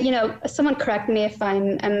 and someone correct me if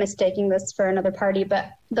I'm mistaking this for another party,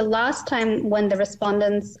 but the last time when the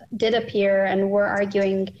respondents did appear and were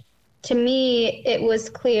arguing, to me, it was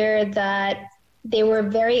clear that they were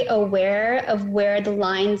very aware of where the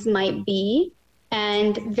lines might be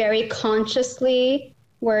and very consciously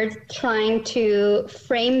were trying to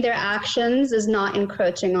frame their actions as not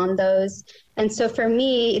encroaching on those. And so for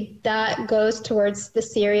me, that goes towards the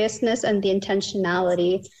seriousness and the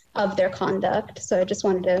intentionality of their conduct. So I just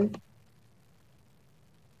wanted to.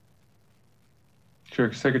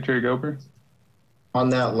 Sure, Secretary Gober. On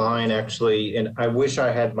that line, actually, and I wish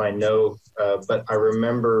I had my note, but I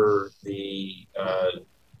remember the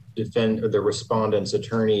the respondent's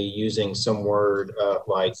attorney using some word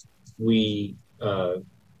like we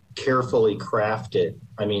carefully crafted.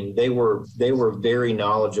 I mean, they were very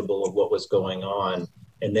knowledgeable of what was going on,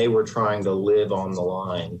 and they were trying to live on the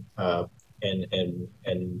line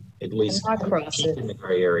and at least keep in the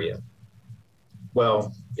gray area.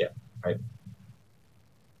 Well, yeah, right.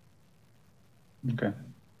 Okay.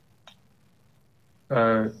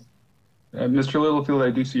 Mr. Littlefield, I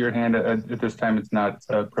do see your hand. At this time, it's not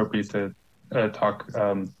appropriate to talk,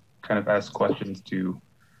 kind of ask questions to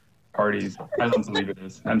parties. I don't believe it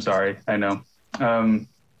is. I'm sorry. I know.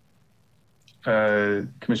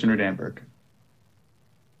 Commissioner Danberg.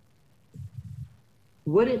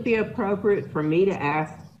 Would it be appropriate for me to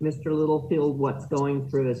ask Mr. Littlefield what's going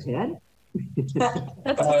through his head? That's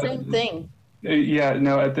the same thing. Yeah,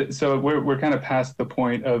 no. So we're kind of past the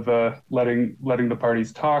point of letting the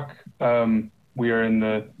parties talk. We are in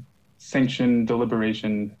the sanction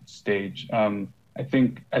deliberation stage. I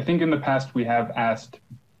think in the past we have asked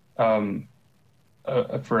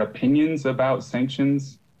for opinions about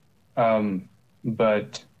sanctions,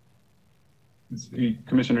 but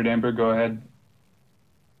Commissioner Danberg, go ahead.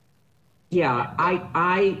 Yeah,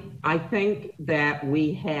 I think that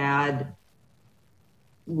we had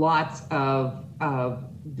lots of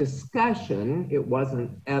discussion. It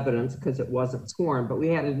wasn't evidence because it wasn't sworn, but we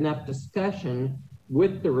had enough discussion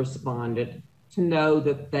with the respondent to know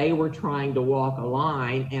that they were trying to walk a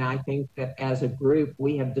line. And I think that as a group,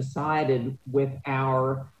 we have decided with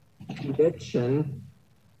our conviction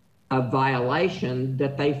of violation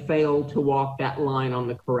that they failed to walk that line on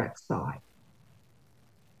the correct side.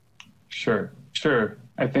 Sure.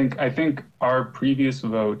 I think our previous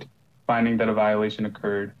vote finding that a violation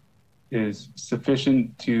occurred is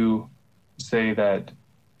sufficient to say that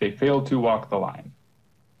they failed to walk the line.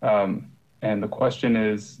 And the question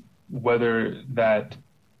is whether that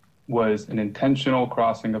was an intentional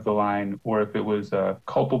crossing of the line or if it was a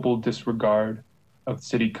culpable disregard of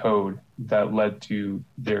city code that led to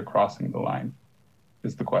their crossing the line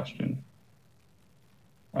is the question.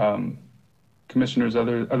 Commissioners,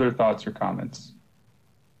 other thoughts or comments?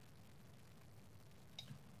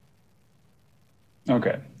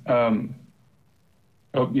 Okay. Oh,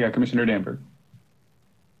 yeah, Commissioner Danberg.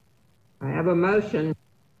 I have a motion.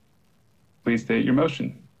 Please state your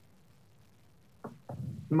motion.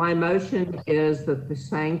 My motion is that the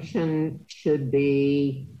sanction should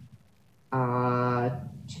be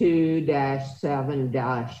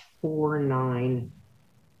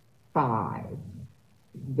 2-7-495,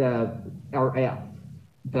 or F,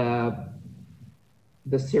 the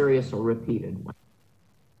serious or repeated one.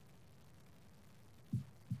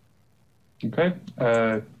 Okay.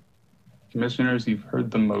 Commissioners, you've heard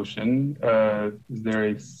the motion. Is there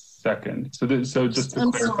a second? So just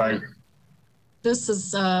to clarify. Sorry. This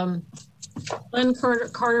is Lynn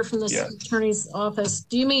Carter from the City Attorney's Office.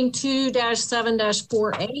 Do you mean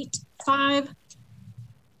 2-7-485?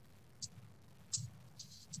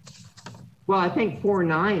 Well, I think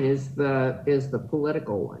 49 is the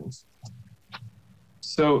political ones.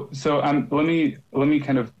 So let me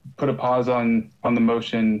kind of put a pause on the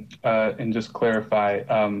motion and just clarify.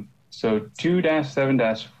 So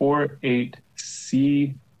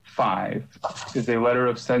 2-7-48C5 is a letter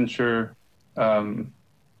of censure, and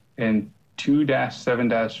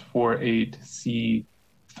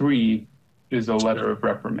 2-7-48C3 is a letter of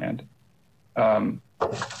reprimand. And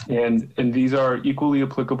these are equally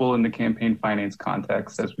applicable in the campaign finance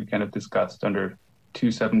context, as we kind of discussed under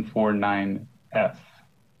 2749F.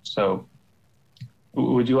 So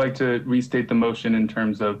would you like to restate the motion in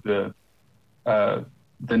terms of the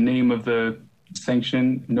name of the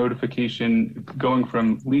sanction, notification, going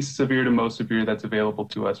from least severe to most severe that's available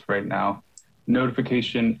to us right now,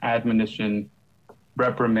 notification, admonition,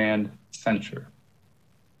 reprimand, censure?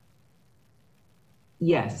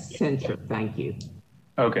 Yes, censure, thank you.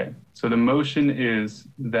 Okay, so the motion is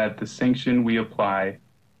that the sanction we apply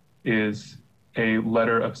is a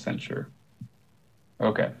letter of censure.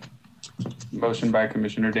 Okay. Motion by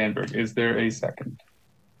Commissioner Danberg. Is there a second?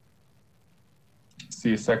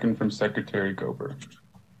 See a second from Secretary Gober.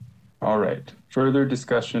 All right. Further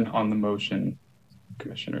discussion on the motion,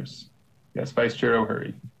 commissioners. Yes, Vice Chair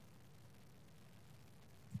O'Hurry.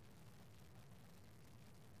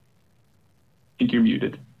 I think you're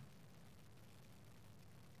muted.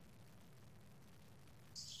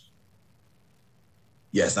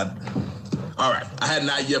 Yes, all right. I had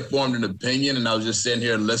not yet formed an opinion, and I was just sitting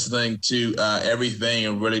here listening to everything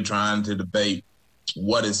and really trying to debate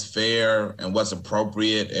what is fair and what's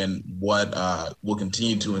appropriate and what will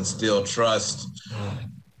continue to instill trust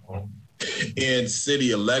in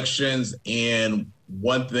city elections. And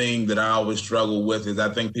one thing that I always struggle with is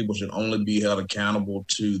I think people should only be held accountable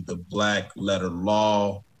to the black letter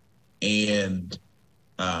law, and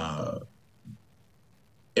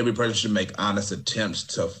every person should make honest attempts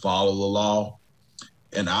to follow the law.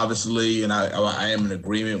 And obviously, and I am in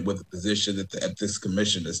agreement with the position that this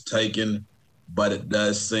commission has taken, but it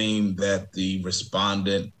does seem that the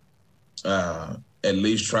respondent at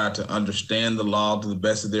least tried to understand the law to the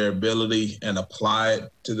best of their ability and apply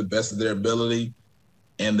it to the best of their ability.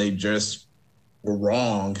 And they just were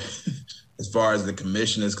wrong as far as the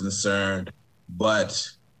commission is concerned. But,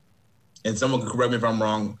 and someone can correct me if I'm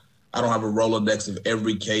wrong, I don't have a Rolodex of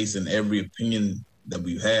every case and every opinion that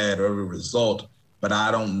we've had or every result, but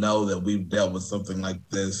I don't know that we've dealt with something like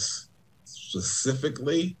this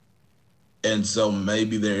specifically. And so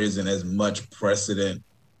maybe there isn't as much precedent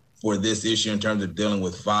for this issue in terms of dealing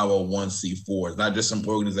with 501c4s, not just some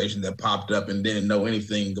organization that popped up and didn't know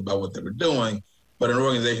anything about what they were doing, but an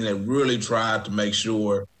organization that really tried to make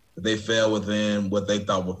sure that they fell within what they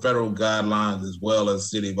thought were federal guidelines as well as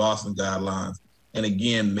City of Austin guidelines. And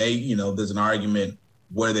again, there's an argument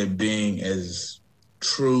where they're being as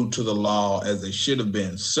true to the law as they should have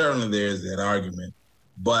been. Certainly there is that argument,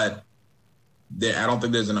 but I don't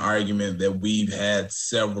think there's an argument that we've had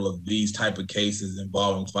several of these type of cases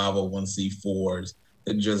involving 501c4s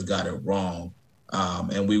that just got it wrong.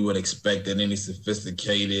 And we would expect that any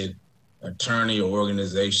sophisticated attorney or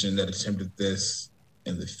organization that attempted this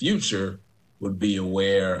in the future would be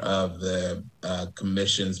aware of the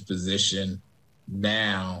commission's position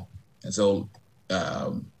now. And so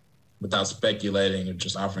without speculating or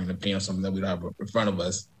just offering an opinion on something that we don't have in front of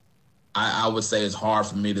us, I would say it's hard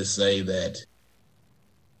for me to say that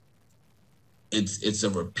it's a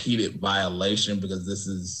repeated violation, because this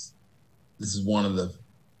is one of the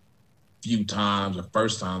few times or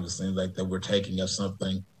first times it seems like that we're taking up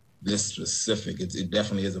something this specific. It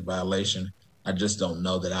definitely is a violation. I just don't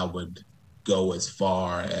know that I would go as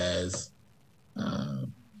far as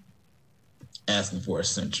asking for a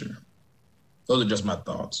censure. Those are just my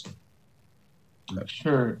thoughts.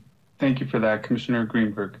 Sure. Thank you for that, Commissioner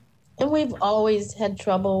Greenberg. And we've always had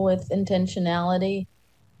trouble with intentionality,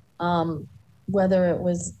 whether it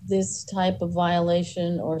was this type of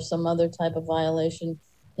violation or some other type of violation.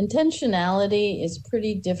 Intentionality is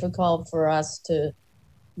pretty difficult for us to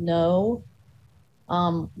know,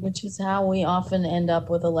 which is how we often end up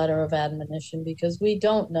with a letter of admonition, because we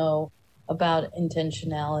don't know about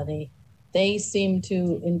intentionality. They seem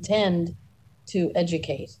to intend to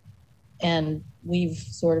educate. And we've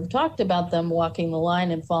sort of talked about them walking the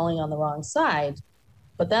line and falling on the wrong side,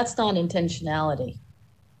 but that's not intentionality.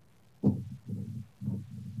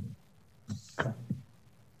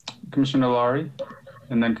 Commissioner Laurie,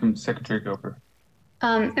 and then Secretary Gober.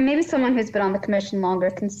 And maybe someone who's been on the commission longer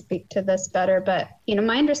can speak to this better, but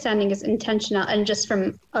my understanding is intentional, and just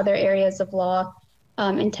from other areas of law,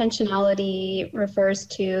 intentionality refers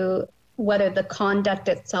to whether the conduct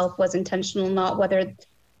itself was intentional, not whether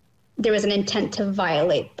there was an intent to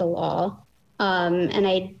violate the law. And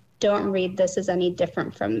I don't read this as any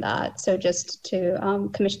different from that. So just to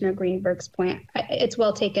Commissioner Greenberg's point, it's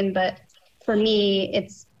well taken, but for me,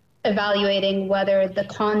 it's evaluating whether the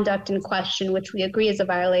conduct in question, which we agree is a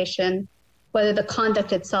violation, whether the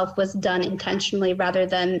conduct itself was done intentionally rather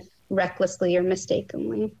than recklessly or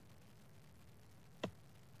mistakenly.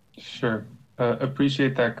 Sure.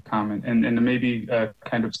 Appreciate that comment. And to maybe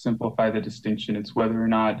kind of simplify the distinction, it's whether or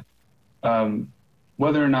not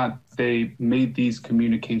they made these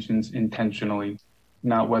communications intentionally,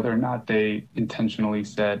 not whether or not they intentionally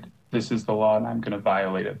said, this is the law and I'm going to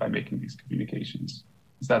violate it by making these communications.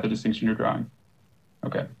 Is that the distinction you're drawing?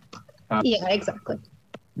 Okay. Yeah, exactly.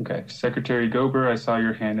 Okay. Secretary Gober, I saw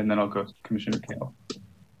your hand, and then I'll go to Commissioner Kale.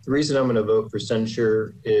 The reason I'm going to vote for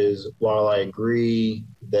censure is, while I agree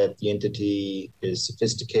that the entity is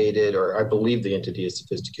sophisticated, or I believe the entity is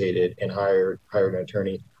sophisticated and hired an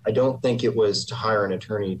attorney, I don't think it was to hire an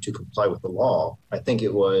attorney to comply with the law. I think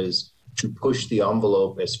it was push the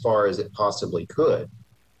envelope as far as it possibly could,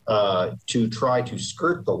 to try to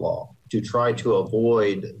skirt the law, to try to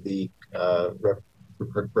avoid the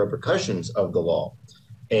repercussions of the law.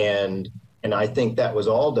 And I think that was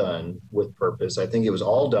all done with purpose. I think it was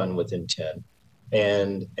all done with intent.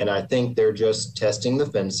 And I think they're just testing the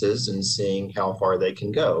fences and seeing how far they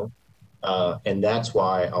can go. And that's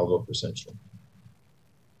why I'll vote for censure.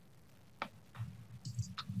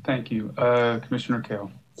 Thank you. Commissioner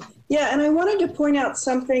Kale. Yeah, and I wanted to point out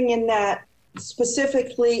something in that,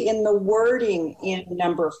 specifically in the wording in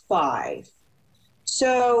number 5.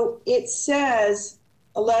 So it says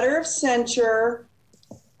a letter of censure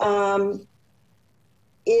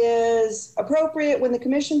is appropriate when the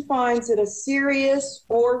commission finds that a serious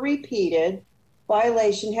or repeated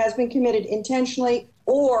violation has been committed intentionally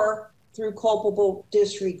or through culpable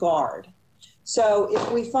disregard. So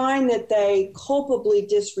if we find that they culpably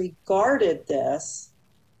disregarded this,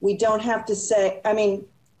 we don't have to say, I mean,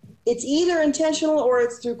 it's either intentional or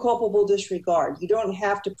it's through culpable disregard. You don't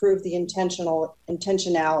have to prove the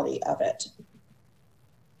intentionality of it.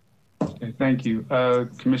 Okay, thank you.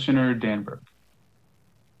 Commissioner Danberg.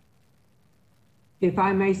 If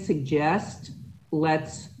I may suggest,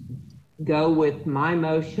 let's go with my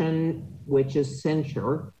motion, which is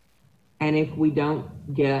censure. And if we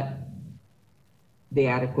don't get the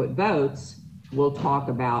adequate votes, we'll talk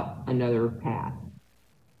about another path.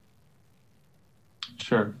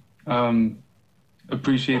 Sure.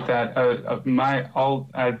 Appreciate that. I'll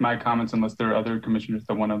add my comments unless there are other commissioners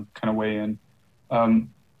that want to kind of weigh in.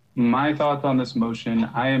 My thoughts on this motion,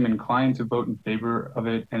 I am inclined to vote in favor of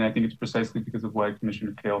it, and I think it's precisely because of what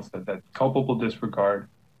Commissioner Kale said, that culpable disregard.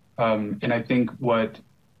 And I think what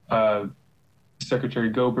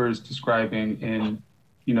Secretary Gober is describing in,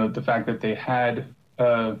 the fact that they had,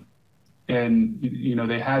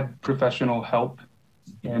 they had professional help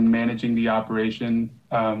in managing the operation,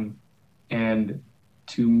 and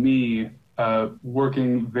to me,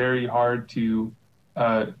 working very hard to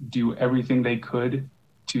do everything they could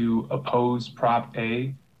to oppose Prop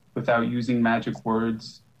A without using magic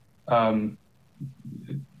words, to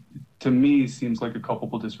me seems like a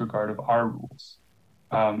culpable disregard of our rules.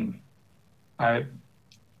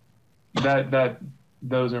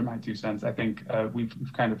 Those are my 2 cents. I think we've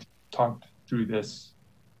kind of talked through this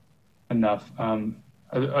enough.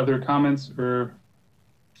 Other comments or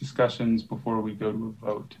discussions before we go to a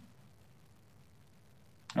vote?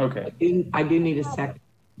 Okay. I do need a second.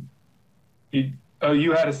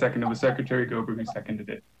 You had a second. It was Secretary Gober who seconded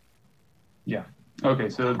it. Yeah. Okay.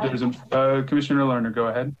 So there's a Commissioner Lerner. Go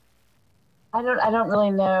ahead. I don't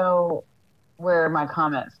really know where my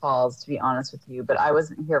comment falls, to be honest with you, but I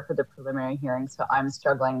wasn't here for the preliminary hearing, so I'm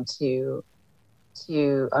struggling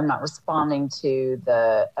I'm not responding to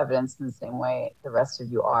the evidence in the same way the rest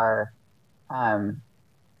of you are. I'm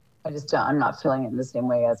not feeling it in the same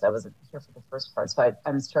way as I wasn't here for the first part. So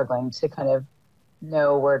I'm struggling to kind of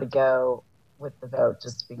know where to go with the vote,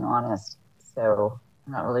 just being honest. So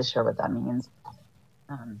I'm not really sure what that means.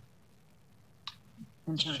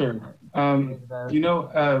 Sure.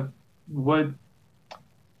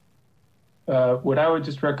 What I would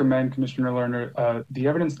just recommend, Commissioner Lerner, the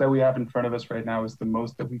evidence that we have in front of us right now is the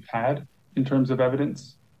most that we've had in terms of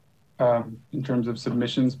evidence, in terms of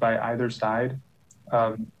submissions by either side.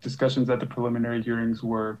 Discussions at the preliminary hearings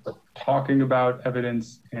were talking about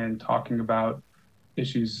evidence and talking about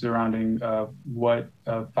issues surrounding what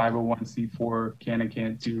 501c4 can and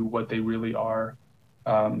can't do, what they really are.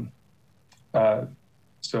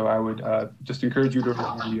 So I would just encourage you to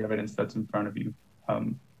review the evidence that's in front of you.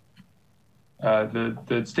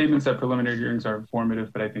 The statements at preliminary hearings are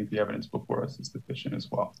informative, but I think the evidence before us is sufficient as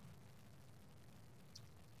well.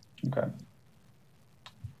 Okay.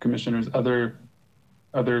 Commissioners, other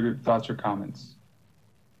thoughts or comments?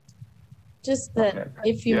 Just that okay.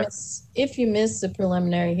 if you miss the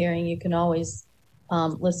preliminary hearing, you can always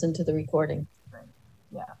listen to the recording.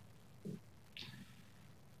 Yeah.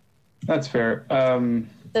 That's fair.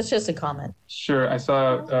 That's just a comment. Sure. I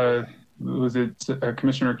saw, was it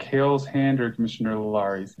Commissioner Kale's hand or Commissioner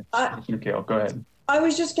Lari's? Commissioner Kale, go ahead. I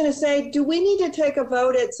was just going to say, do we need to take a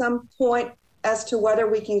vote at some point as to whether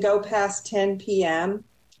we can go past 10 p.m.,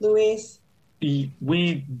 Luis?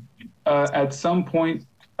 We, at some point,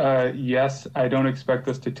 yes. I don't expect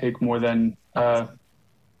us to take more than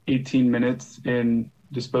 18 minutes in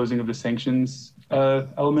disposing of the sanctions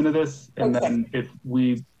element of this. And then if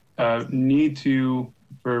we need to,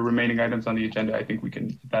 for remaining items on the agenda, I think we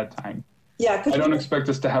can at that time. Yeah. I don't expect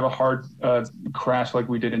us to have a hard crash like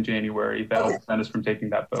we did in January. That'll prevent us from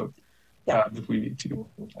taking that vote if we need to.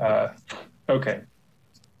 Okay.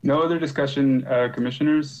 No other discussion,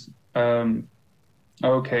 commissioners.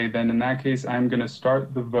 Okay, then in that case, I'm going to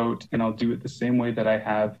start the vote, and I'll do it the same way that I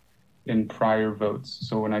have in prior votes.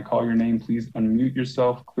 So when I call your name, please unmute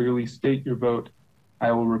yourself, clearly state your vote.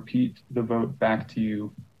 I will repeat the vote back to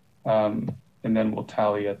you, and then we'll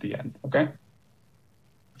tally at the end, okay?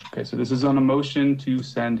 Okay, so this is on a motion to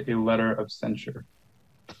send a letter of censure.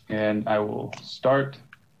 And I will start.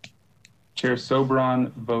 Chair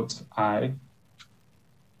Sobran votes aye.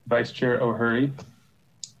 Vice Chair O'Hurry.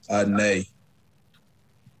 Nay.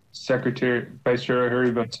 Vice Chair O'Hurry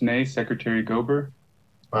votes nay. Secretary Gober.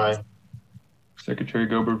 Aye. Secretary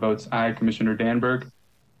Gober votes aye. Commissioner Danberg.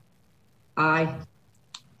 Aye.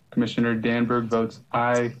 Commissioner Danberg votes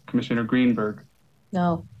aye. Commissioner Greenberg.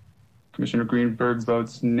 No. Commissioner Greenberg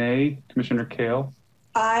votes nay. Commissioner Kale.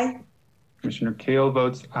 Aye. Commissioner Kale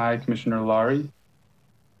votes aye. Commissioner Laurie.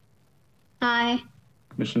 Aye.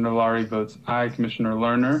 Commissioner Laurie votes aye. Commissioner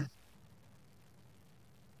Lerner.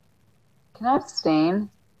 Can I abstain?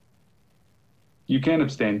 You can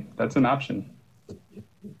abstain. That's an option.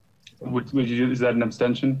 Would you? Is that an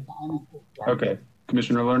abstention? Okay.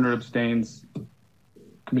 Commissioner Lerner abstains.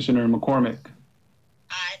 Commissioner McCormick.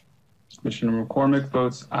 Aye. Commissioner McCormick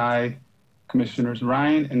votes aye. Commissioners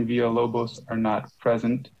Ryan and Villalobos are not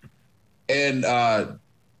present. And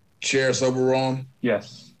Chair Soberon,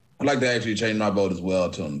 Yes. I'd like to actually change my vote as well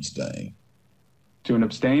to an abstain. To an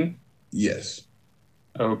abstain? Yes.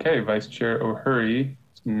 Okay. Vice Chair O'Hurry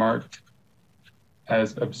is marked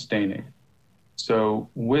as abstaining. So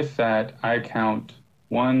with that, I count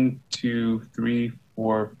 1, 2, 3,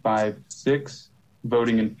 4, 5, 6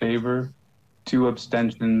 voting in favor, 2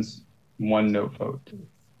 abstentions, 1 no vote,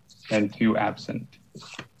 and 2 absent.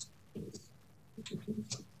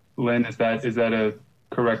 Lynn, is that a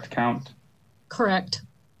correct count? Correct.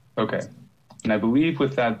 Okay. And I believe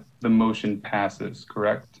with that, the motion passes,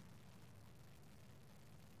 correct?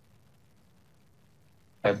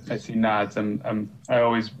 I see nods. I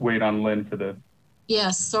always wait on Lynn for the.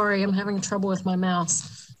 Yes, sorry, I'm having trouble with my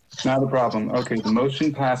mouse. Not a problem. Okay, the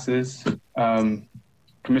motion passes.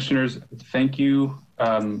 Commissioners, thank you.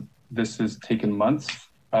 This has taken months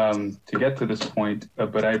to get to this point,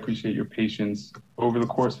 but I appreciate your patience over the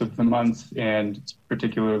course of the months and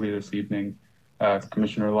particularly this evening.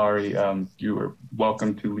 Commissioner Laurie, you are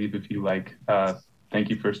welcome to leave if you like. Thank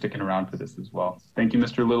you for sticking around for this as well. Thank you,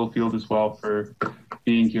 Mr. Littlefield, as well, for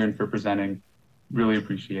being here and for presenting. Really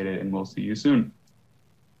appreciate it, and we'll see you soon.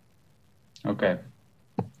 Okay.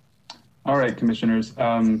 All right, commissioners.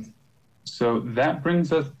 So that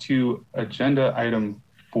brings us to agenda item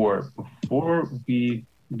 4. Before we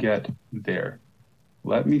get there,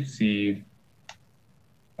 let me see.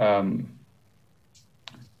 How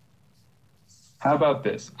about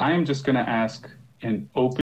this? I am just going to ask an open